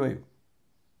prizivaju.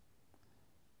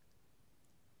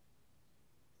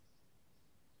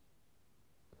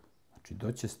 Znači,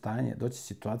 doće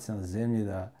situacija na zemlji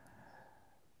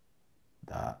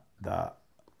da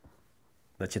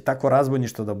da će tako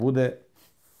razbojništvo da bude,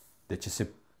 da će se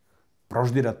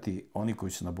proždirati oni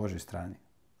koji su na Božoj strani.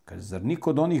 Kaže, zar niko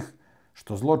od onih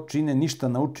što zlo čine ništa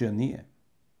naučio nije?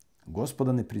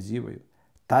 Gospoda ne prizivaju.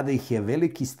 Tada ih je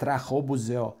veliki strah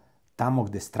obuzeo tamo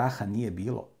gde straha nije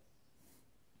bilo.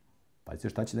 Pazite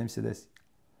šta će da im se desi.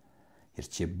 Jer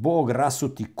će Bog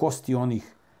rasuti kosti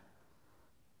onih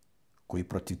koji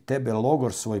protiv tebe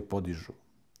logor svoj podižu.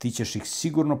 Ti ćeš ih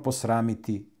sigurno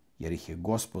posramiti, jer ih je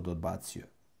Gospod odbacio.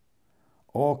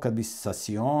 O, kad bi sa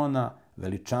Siona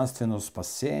veličanstveno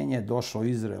spasenje došlo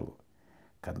Izraelu.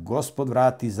 Kad Gospod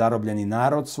vrati zarobljeni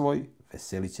narod svoj,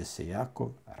 veselit će se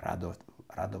Jakov,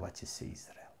 radovat će se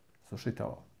Izrael. Slušajte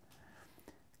ovo.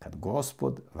 Kad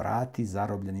Gospod vrati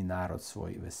zarobljeni narod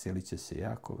svoj, veselit će se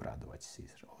Jakov, radovat će se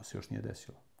Izrael. Ovo se još nije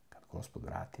desilo. Kad Gospod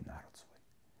vrati narod svoj,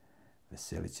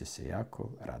 veselit će se Jakov,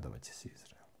 radovat će se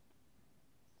Izrael.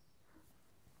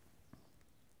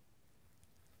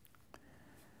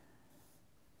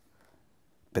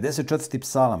 Pedeset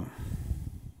psalam.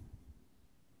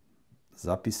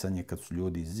 Zapisan je kad su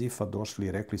ljudi iz Zifa došli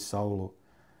i rekli Saulu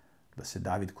da se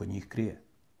David kod njih krije.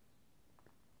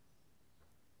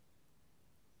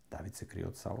 David se krije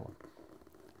od Saula.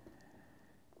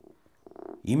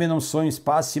 Imenom svojim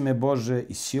spasi me, Bože,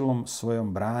 i silom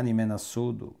svojom brani me na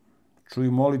sudu. Čuj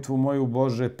molitvu moju,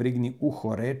 Bože, prigni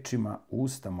uho rečima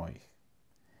usta mojih.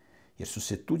 Jer su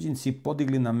se tuđinci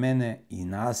podigli na mene i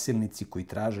nasilnici koji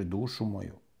traže dušu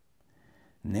moju.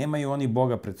 Nemaju oni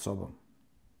Boga pred sobom.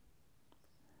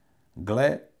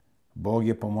 Gle, Bog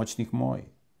je pomoćnik moj.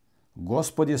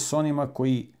 Gospod je s onima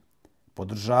koji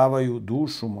podržavaju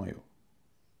dušu moju.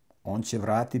 On će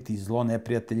vratiti zlo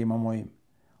neprijateljima mojim.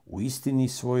 U istini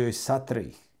svojoj satre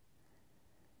ih.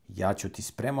 Ja ću ti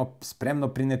spremno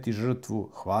prineti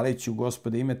žrtvu, hvaleću,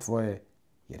 Gospode, ime tvoje,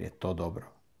 jer je to dobro.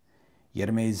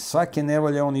 Jer me iz svake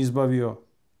nevolje on izbavio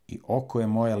i oko je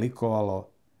moje likovalo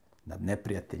nad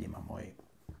neprijateljima mojim.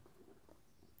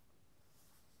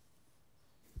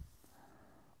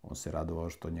 On se radovao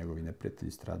što njegovi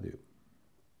neprijatelji stradaju.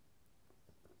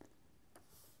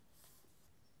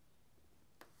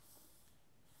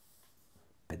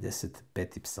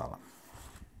 Peti psalam.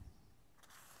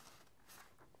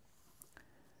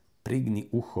 Prigni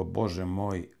uho, Bože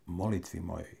moj, molitvi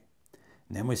mojoj.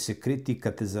 Nemoj se kriti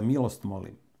kad te za milost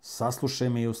molim. Saslušaj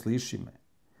me i usliši me.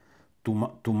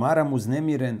 Tumaram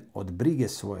uznemiren od brige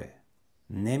svoje.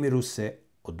 Nemiru se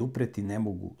odupreti ne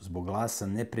mogu zbog glasa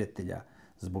neprijatelja,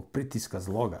 zbog pritiska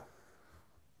zloga.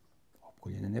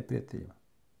 Opkoljene neprijateljima.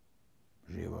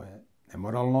 Živo je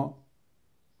nemoralno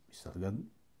i sad ga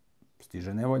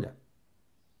stiže nevolja.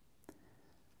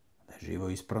 Da je živo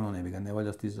ispravno, ne bi ga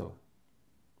nevolja stizala.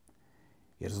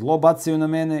 Jer zlo bacaju na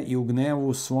mene i u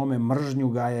gnevu svome mržnju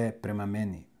gaje prema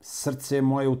meni. Srce je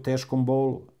moje u teškom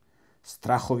bolu.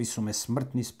 Strahovi su me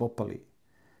smrtni spopali.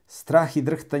 Strah i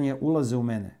drhtanje ulaze u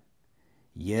mene.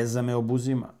 Jeza me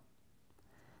obuzima.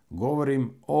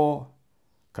 Govorim,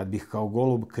 kad bih kao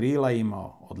golub krila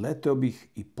imao, odleteo bih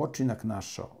i počinak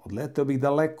našao, odleteo bih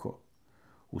daleko.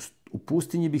 U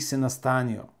pustinji bih se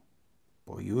nastanio.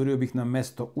 Pojurio bih na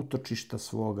mesto utočišta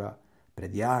svoga,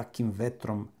 pred jakim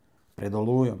vetrom, pred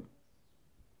olujom.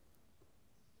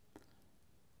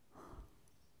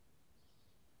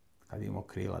 Kad imamo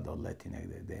krila da odleti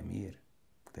negde gde je mir,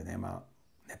 gde nema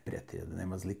neprijatelja, da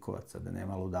nema zlikovaca, da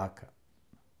nema ludaka.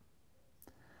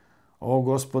 O,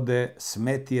 Gospode,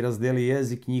 smeti i razdeli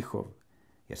jezik njihov,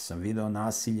 jer sam video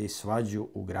nasilje i svađu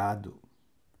u gradu.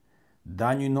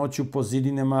 Danju i noću po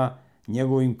zidinama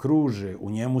njegovim kruže,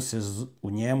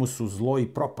 u njemu su zlo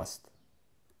i propast.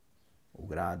 U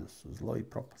gradu su zlo i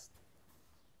propast.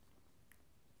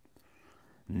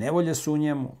 Nevolje su u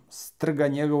njemu, strga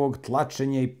njegovog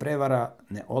tlačenja i prevara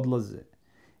ne odlaze.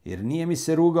 Jer nije mi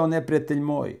se rugao neprijatelj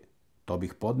moj, to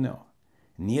bih podneo.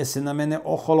 Nije se na mene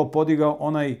oholo podigao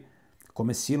onaj ko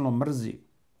me silno mrzi,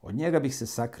 od njega bih se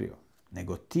sakrio.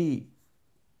 Nego ti,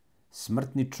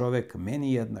 smrtni čovek,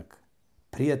 meni jednak,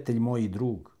 prijatelj moj i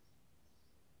drug.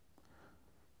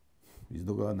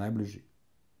 Izdogava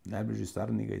najbliži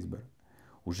saradnik ga izbara.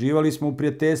 Uživali smo u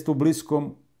prijateljstvu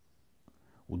bliskom,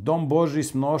 u dom Božji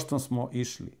s mnoštvom smo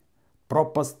išli.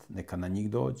 Propast neka na njih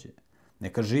dođe.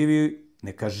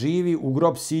 Neka živi u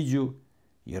grob siđu,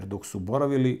 jer dok su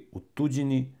boravili u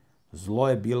tuđini, zlo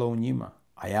je bilo u njima.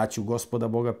 A ja ću Gospoda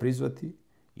Boga prizvati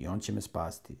i on će me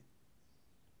spasti.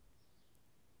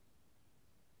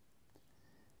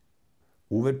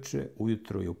 Uveče,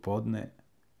 ujutro i u podne,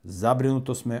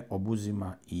 zabrinutost me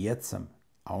obuzima i jecam,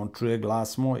 a on čuje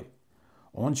glas moj.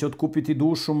 On će otkupiti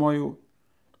dušu moju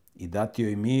i dati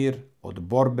joj mir od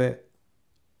borbe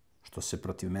što se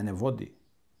protiv mene vodi.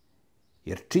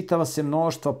 jer čitava se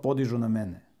mnoštva podižu na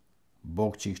mene.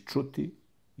 Bog će ih čuti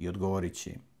i odgovorit će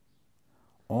im.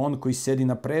 On koji sedi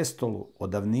na prestolu od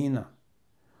davnina,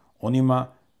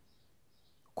 onima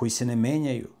koji se ne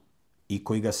menjaju i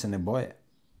koji ga se ne boje.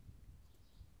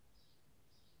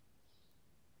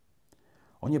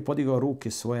 On je podigao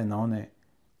ruke svoje na one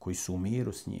koji su u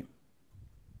miru s njim.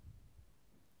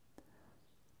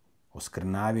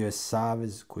 Oskrnavio je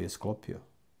savez koji je sklopio.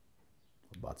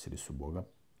 Odbacili su Boga,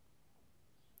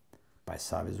 pa je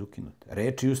savez ukinut.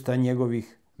 Reči usta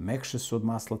njegovih mekše su od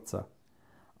maslaca,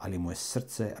 ali mu je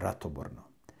srce ratoborno.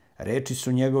 Reči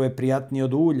su njegove prijatnije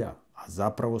od ulja, a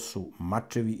zapravo su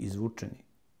mačevi izvučeni.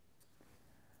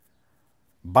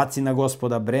 Baci na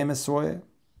Gospoda breme svoje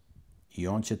i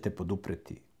on će te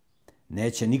podupreti.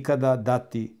 Neće nikada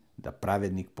dati da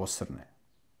pravednik posrne.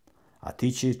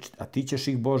 A ti ćeš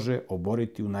ih, Bože,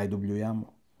 oboriti u najdublju jamu.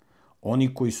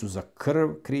 Oni koji su za krv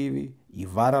krivi i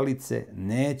varalice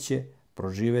neće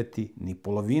proživeti ni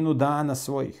polovinu dana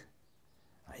svojih,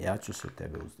 a ja ću se u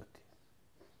tebe uzdati.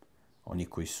 Oni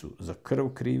koji su za krv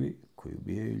krivi, koji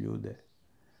ubijaju ljude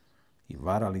i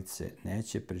varalice,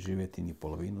 neće preživjeti ni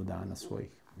polovinu dana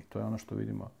svojih. I to je ono što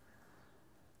vidimo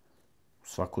u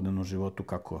svakodnevnom životu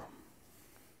kako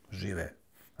žive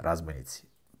razbojnici.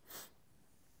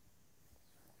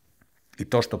 I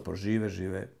to što prožive,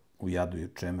 žive u jadu i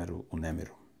u čemeru, u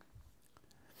nemiru.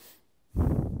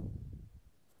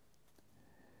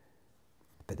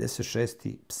 Pedeset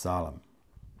šesti psalam.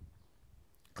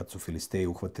 Kad su Filisteji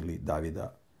uhvatili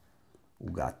Davida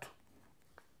u Gatu.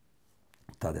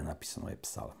 Tada je napisano ovaj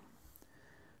psalam.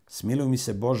 Smiluj mi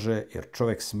se, Bože, jer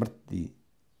čovjek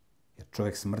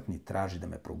smrtni traži da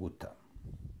me proguta.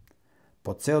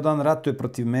 Po ceo dan ratuje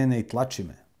protiv mene i tlači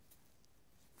me.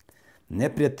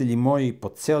 Neprijatelji moji po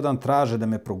ceo dan traže da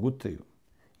me progutaju,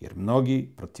 jer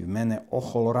mnogi protiv mene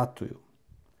oholo ratuju.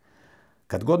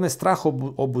 Kad god me strah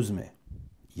obuzme,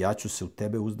 ja ću se u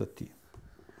tebe uzdati.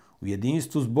 U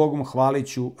jedinstvu s Bogom hvalit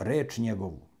ću reč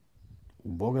njegovu.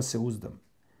 U Boga se uzdam.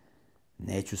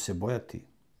 Neću se bojati.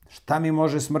 Šta mi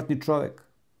može smrtni čovjek?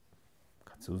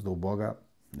 Kad se uzda u Boga,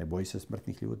 ne boji se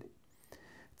smrtnih ljudi.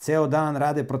 Ceo dan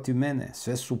rade protiv mene,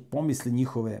 sve su pomisli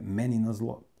njihove meni na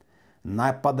zlo.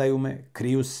 Napadaju me,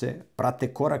 kriju se,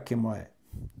 prate korake moje,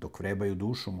 dok vrebaju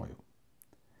dušu moju.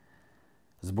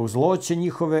 Zbog zloće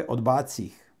njihove odbaci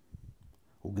ih.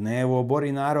 U gnevu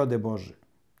obori narode, Bože.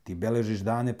 Ti beležiš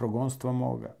dane progonstva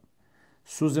moga.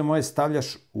 Suze moje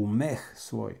stavljaš u meh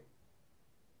svoj.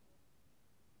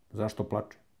 Zašto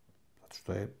plače?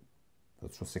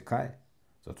 Zato što se kaje.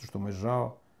 Zato što mu je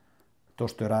žao to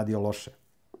što je radio loše.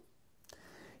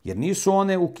 Jer nisu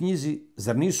one u knjizi,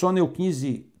 zar nisu one u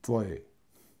knjizi tvojoj?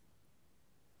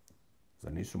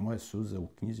 Zar nisu moje suze u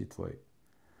knjizi tvojoj?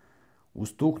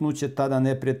 Ustuknuće tada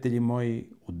neprijatelji moji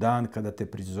u dan kada te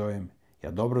prizovem.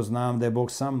 Ja dobro znam da je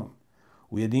Bog sa mnom.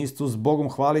 U jedinstvu s Bogom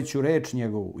hvalit ću reč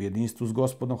njegovu. U jedinstvu s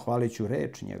Gospodom hvalit ću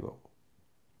reč njegovu.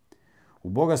 U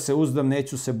Boga se uzdam,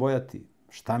 neću se bojati.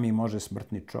 Šta mi može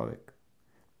smrtni čovjek?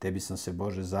 Tebi sam se,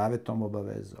 Bože, zavetom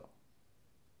obavezao.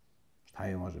 Šta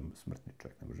mi može smrtni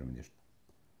čovjek? Ne može mi ništa.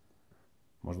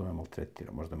 Možda me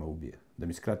maltretira, možda me ubije. Da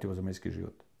mi skrati ovozemaljski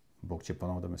život. Bog će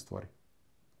ponovo da me stvori.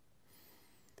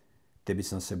 Tebi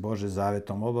sam se, Bože,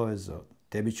 zavetom obavezao.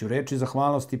 Tebi ću reči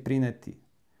zahvalnosti prineti.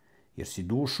 Jer si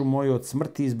dušu moju od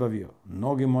smrti izbavio,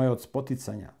 noge moje od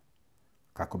spoticanja.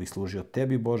 Kako bih služio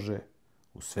tebi, Bože,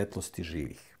 u svetlosti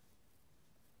živih.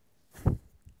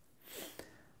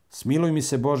 Smiluj mi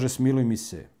se, Bože, smiluj mi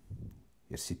se,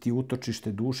 jer si ti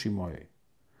utočište duši mojoj.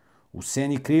 U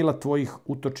seni krila tvojih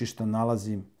utočišta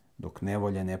nalazim, dok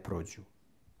nevolje ne prođu.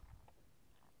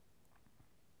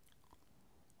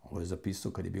 Ovo je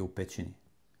zapisao kad je bio u pećini,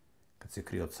 kad se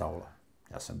krio od Saula.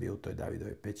 Ja sam bio u toj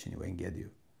Davidove pećini u Engediju.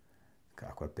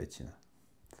 Kakva je pećina?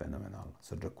 Fenomenalna.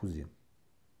 Sa džakuzijem.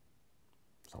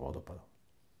 Sa vodopadom.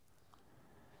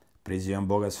 Prizivam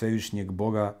Boga svevišnjeg,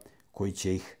 Boga koji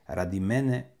će ih radi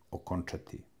mene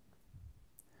okončati.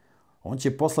 On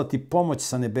će poslati pomoć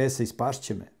sa nebesa i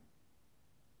spašće me.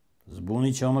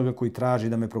 Zbunit će onoga koji traži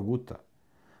da me proguta.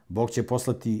 Bog će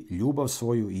poslati ljubav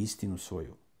svoju i istinu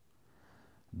svoju.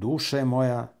 Duša je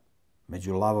moja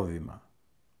među lavovima.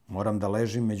 Moram da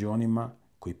ležim među onima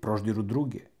koji proždiru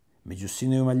druge, među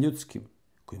sinovima ljudskim,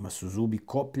 kojima su zubi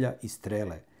koplja i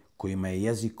strele, kojima je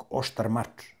jezik oštar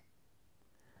mač.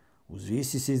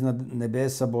 Uzvisi se iznad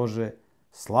nebesa, Bože,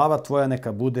 slava tvoja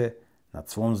neka bude nad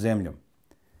svom zemljom.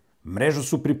 Mrežu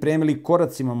su pripremili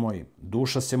koracima mojim,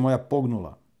 duša se moja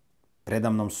pognula.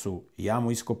 Predamnom su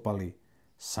jamu iskopali,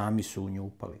 sami su u nju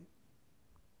upali.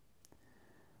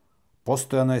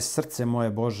 Postojano je srce moje,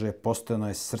 Bože, postojano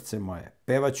je srce moje.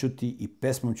 Pevaću ti i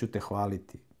pesmom ću te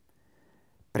hvaliti.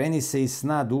 Preni se iz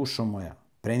sna, dušo moja,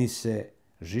 preni se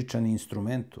žičani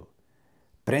instrumentu,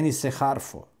 preni se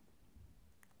harfo,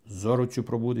 zoru ću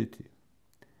probuditi.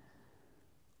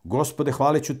 Gospode,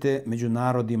 hvalit ću te među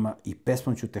narodima i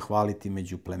pesmom ću te hvaliti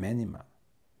među plemenima,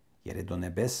 jer je do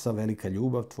nebesa velika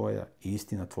ljubav tvoja i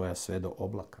istina tvoja sve do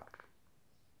oblaka.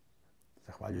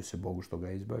 Zahvaljuju se Bogu što ga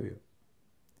je izbavio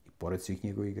i pored svih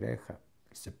njegovih greha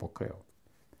i se pokajao.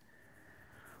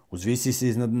 Uzvisi se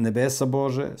iznad nebesa,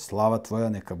 Bože, slava tvoja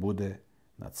neka bude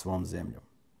nad svom zemljom.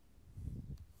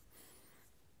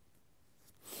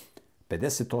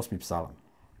 58. psalam.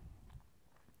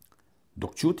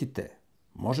 Dok ćutite,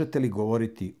 možete li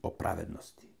govoriti o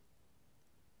pravednosti?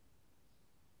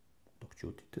 Dok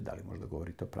ćutite, da li možda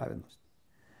govorite o pravednosti?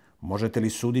 Možete li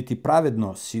suditi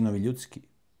pravedno, sinovi ljudski?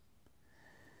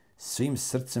 Svim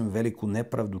srcem veliku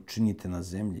nepravdu činite na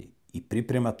zemlji i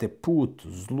pripremate put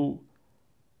zlu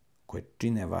koje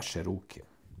čine vaše ruke.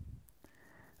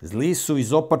 Zli su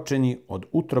izopačeni od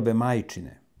utrobe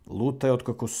majčine, lutaju od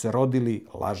kako su se rodili,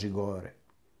 laži govore.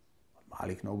 Od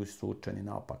malih nogu su učeni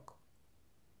naopako.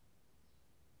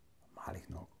 Malih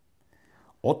nogu.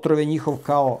 Otrov je njihov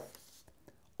kao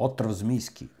otrov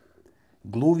zmijski.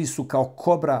 Gluvi su kao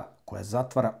kobra koja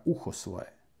zatvara uho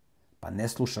svoje, pa ne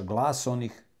sluša glas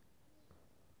onih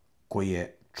koji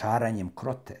je čaranjem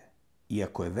krote,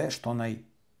 iako je vešt onaj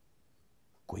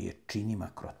koji je činima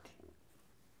kroti.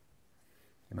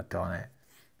 Imate one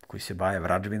koji se bave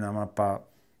vražbinama, pa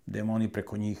demoni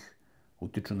preko njih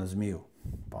utiču na zmiju.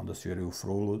 Pa onda sviraju u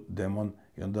frulu demon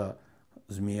i onda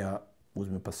zmija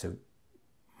uzme pa se,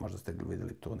 možda ste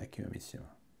vidjeli to u nekim emisijama.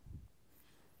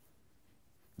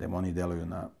 Demoni deluju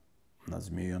na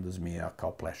zmiju i onda zmija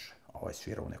kao pleše. A ovaj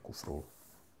svira u neku frulu.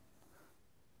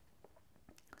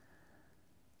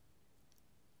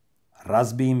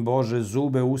 Razbi im, Bože,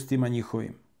 zube ustima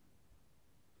njihovim.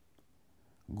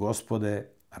 Gospode,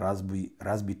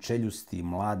 razbi čeljusti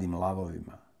mladim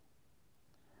lavovima.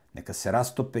 Neka se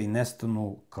rastope i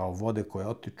nestanu kao vode koje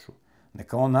otiču.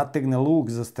 Neka on nategne luk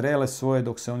za strele svoje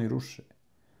dok se oni ruše.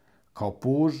 Kao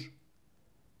puž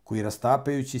koji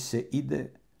rastapajući se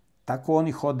ide, tako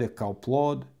oni hode kao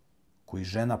plod koji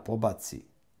žena pobaci.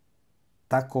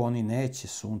 Tako oni neće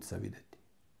sunca videti.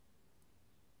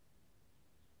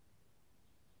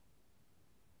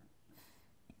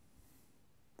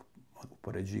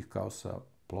 Upoređi ih kao sa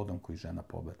plodom koji žena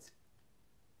pobaci.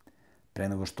 Pre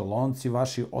nego što lonci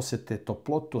vaši osete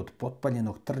toplotu od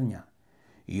potpaljenog trnja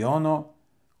i ono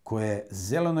koje je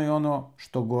zeleno i ono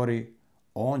što gori,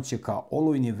 on će kao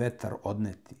olujni vetar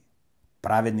odneti.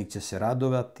 Pravednik će se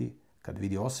radovati kad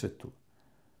vidi osvetu.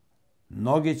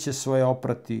 Noge će svoje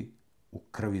oprati u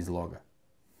krvi zloga.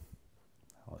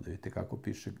 Ovdje vidite kako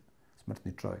piše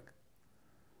smrtni čovjek.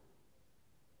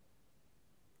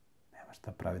 Nema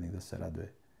šta pravednik da se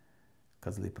raduje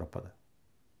kad zli propada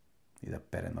i da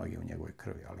pere noge u njegovoj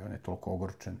krvi. Ali on je toliko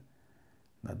ogorčen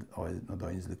nad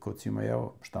ovim zlikovcima i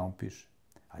evo šta on piše.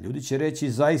 A ljudi će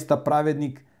reći, zaista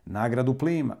pravednik nagradu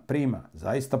prima.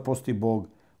 Zaista postoji Bog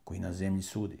koji na zemlji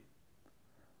sudi.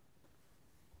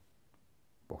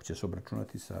 Bog će se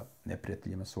obračunati sa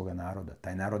neprijateljima svoga naroda.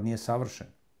 Taj narod nije savršen.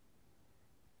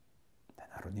 Taj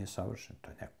narod nije savršen.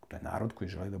 To je narod koji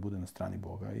želi da bude na strani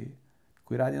Boga i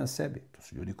koji radi na sebi. To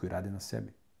su ljudi koji rade na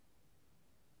sebi.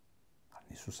 Ali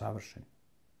nisu savršeni.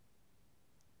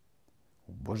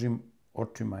 U Božjim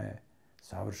očima je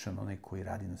savršen onaj koji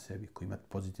radi na sebi, koji ima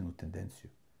pozitivnu tendenciju,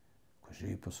 koji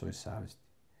živi po svojoj savjesti,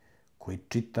 koji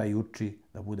čita i uči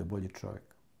da bude bolji čovjek.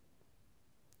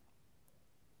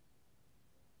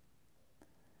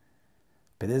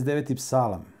 Pedeset deveti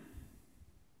psalam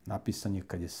napisan je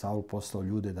kad je Saul poslao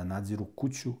ljude da nadziru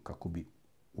kuću kako bi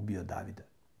ubio Davida.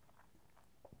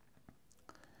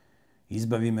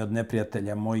 Izbavi me od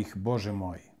neprijatelja mojih, Bože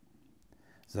moj.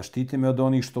 Zaštiti me od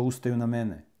onih što ustaju na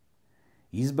mene.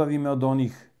 Izbavi me od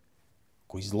onih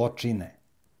koji zlo čine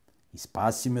i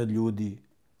spasi me od ljudi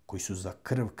koji su za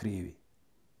krv krivi.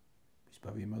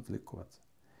 Izbavi me od zlikovaca.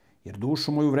 Jer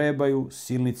dušu moju vrebaju,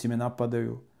 silnici me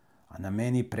napadaju, a na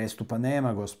meni prestupa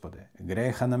nema, Gospode.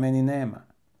 Greha na meni nema.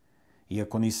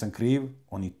 Iako nisam kriv,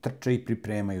 oni trče i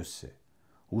pripremaju se.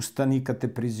 Ustani kad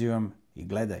te prizivam i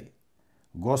gledaj.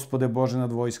 Gospode Bože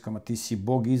nad vojskama, ti si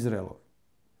Bog Izraelov.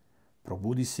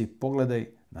 Probudi se i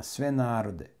pogledaj na sve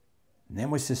narode.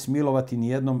 Nemoj se smilovati ni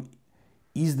jednom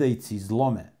izdajici i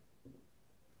zlome.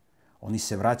 Oni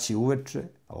se vraćaju uveče,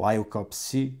 laju kao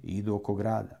psi i idu oko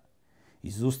grada.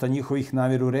 Iz usta njihovih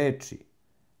naviru reči,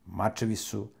 mačevi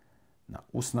su na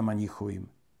usnama njihovim.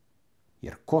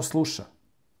 Jer ko sluša?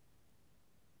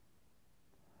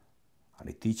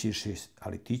 ali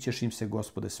ti ćeš im se,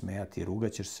 Gospode, smejati i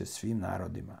rugaćeš se svim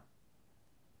narodima.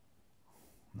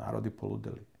 Narodi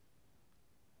poludeli.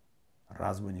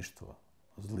 Razbojništvo,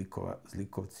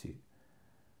 zlikovci.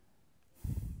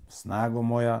 Snago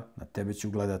moja, na tebe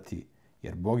ću gledati,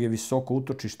 jer Bog je visoko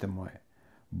utočište moje.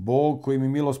 Bog koji mi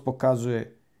milost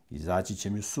pokazuje, izaći će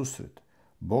mi u susret.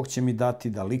 Bog će mi dati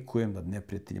da likujem nad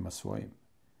neprijateljima svojim.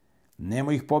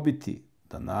 Nemoj ih pobiti,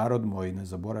 da narod moj ne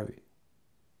zaboravi.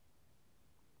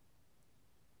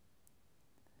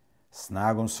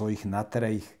 Snagom svojih natera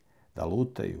ih da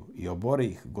lutaju i obore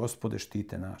ih, Gospode,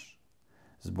 štite naš.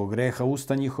 Zbog greha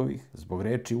usta njihovih, zbog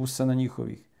reči usana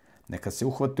njihovih, neka se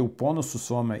uhvate u ponosu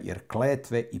svome, jer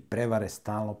kletve i prevare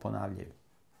stalno ponavljaju.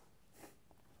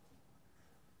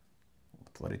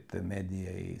 Otvorite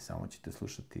medije i samo ćete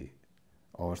slušati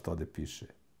ovo što ovde piše.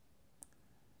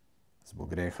 Zbog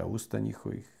greha usta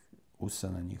njihovih,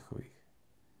 usana njihovih,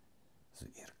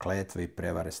 jer kletve i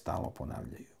prevare stalno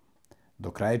ponavljaju.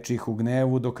 Dokrajči ih u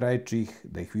gnevu, dokrajči ih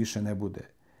da ih više ne bude.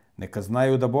 Neka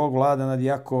znaju da Bog vlada nad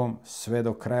Jakovom sve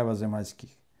do krajeva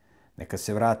zemaljskih. Neka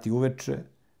se vrati uveče,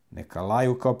 neka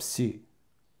laju kao psi.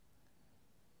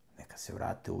 Neka se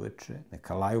vrate uveče,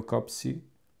 neka laju kao psi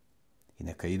i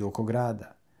neka idu oko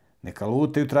grada. Neka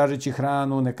lutaju tražeći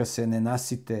hranu, neka se ne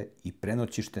nasite i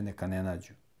prenoćište neka ne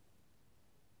nađu.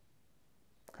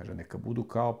 Kaže, neka budu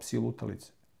kao psi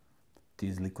lutalice,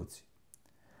 ti zlikovci.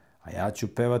 A ja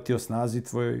ću pevati o snazi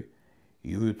tvojoj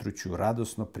i ujutru ću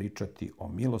radosno pričati o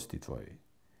milosti tvojoj,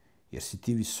 jer si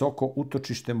ti visoko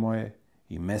utočište moje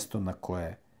i mesto na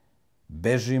koje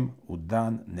bežim u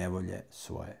dan nevolje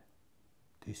svoje.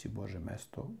 Ti si, Bože,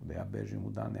 mesto gde ja bežim u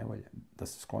dan nevolje, da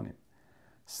se sklonim.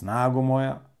 Snago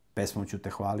moja, pesmom ću te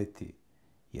hvaliti,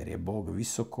 jer je Bog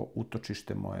visoko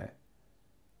utočište moje,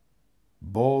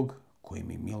 Bog koji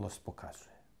mi milost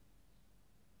pokazuje.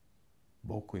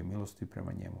 Bog koji milosti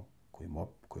prema njemu,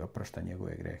 koji oprašta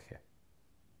njegove grehe.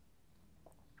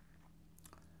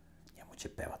 Njemu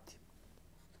će pevati.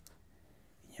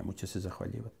 I njemu će se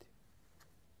zahvaljivati.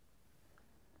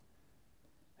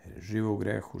 Jer je živo u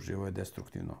grehu, živo je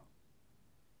destruktivno.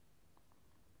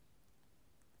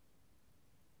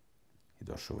 I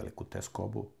došao u veliku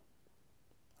teskobu,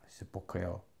 ali se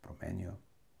pokajao, promenio.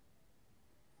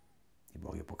 I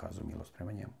Bog je pokazao milost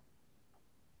prema njemu.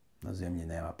 Na zemlji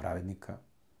nema pravednika,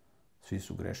 svi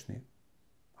su grešni,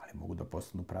 ali mogu da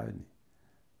postanu pravedni.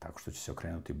 Tako što će se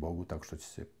okrenuti Bogu, tako što će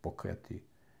se pokajati.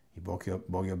 I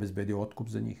Bog je obezbedio otkup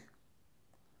za njih.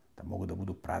 Da mogu da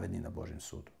budu pravedni na Božjem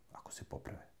sudu, ako se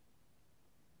poprave.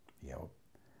 I evo,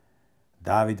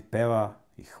 David peva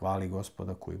i hvali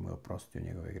Gospoda koji mu je oprostio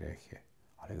njegove grehe,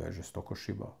 ali ga je žestoko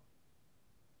šibao.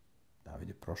 David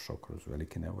je prošao kroz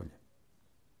velike nevolje.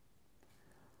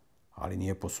 Ali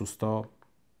nije posustao,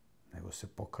 nego se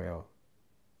pokajao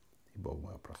i Bog mu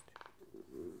je oprostio.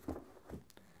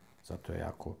 Zato je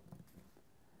jako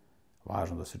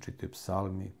važno da se čitaju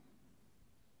psalmi,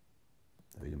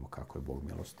 da vidimo kako je Bog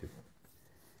milostiv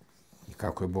i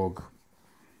kako je Bog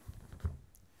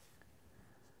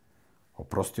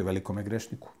oprostio velikome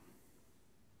grešniku.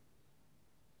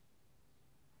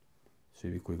 Svi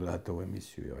vi koji gledate ovu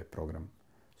emisiju i ovaj program,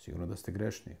 sigurno da ste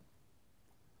grešni.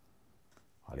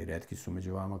 Ali retki su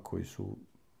među vama koji su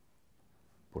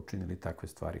počinili takve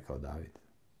stvari kao David.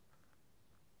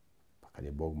 Pa kad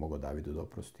je Bog mogao Davidu da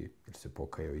oprosti, jer se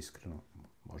pokajao iskreno,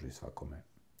 može i svakome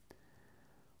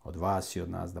od vas i od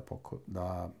nas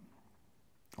da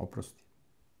oprosti.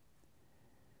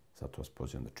 Zato vas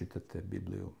pozivam da čitate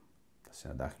Bibliju, da se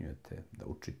nadahnjujete, da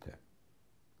učite.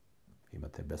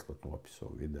 Imate besplatnu opis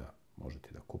ovog videa,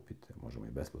 možete da kupite, možemo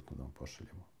i besplatno da vam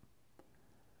pošaljemo.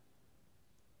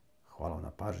 Hvala vam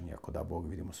na pažnji, ako da Bog,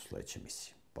 vidimo se u sledećoj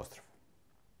emisiji. Pozdrav!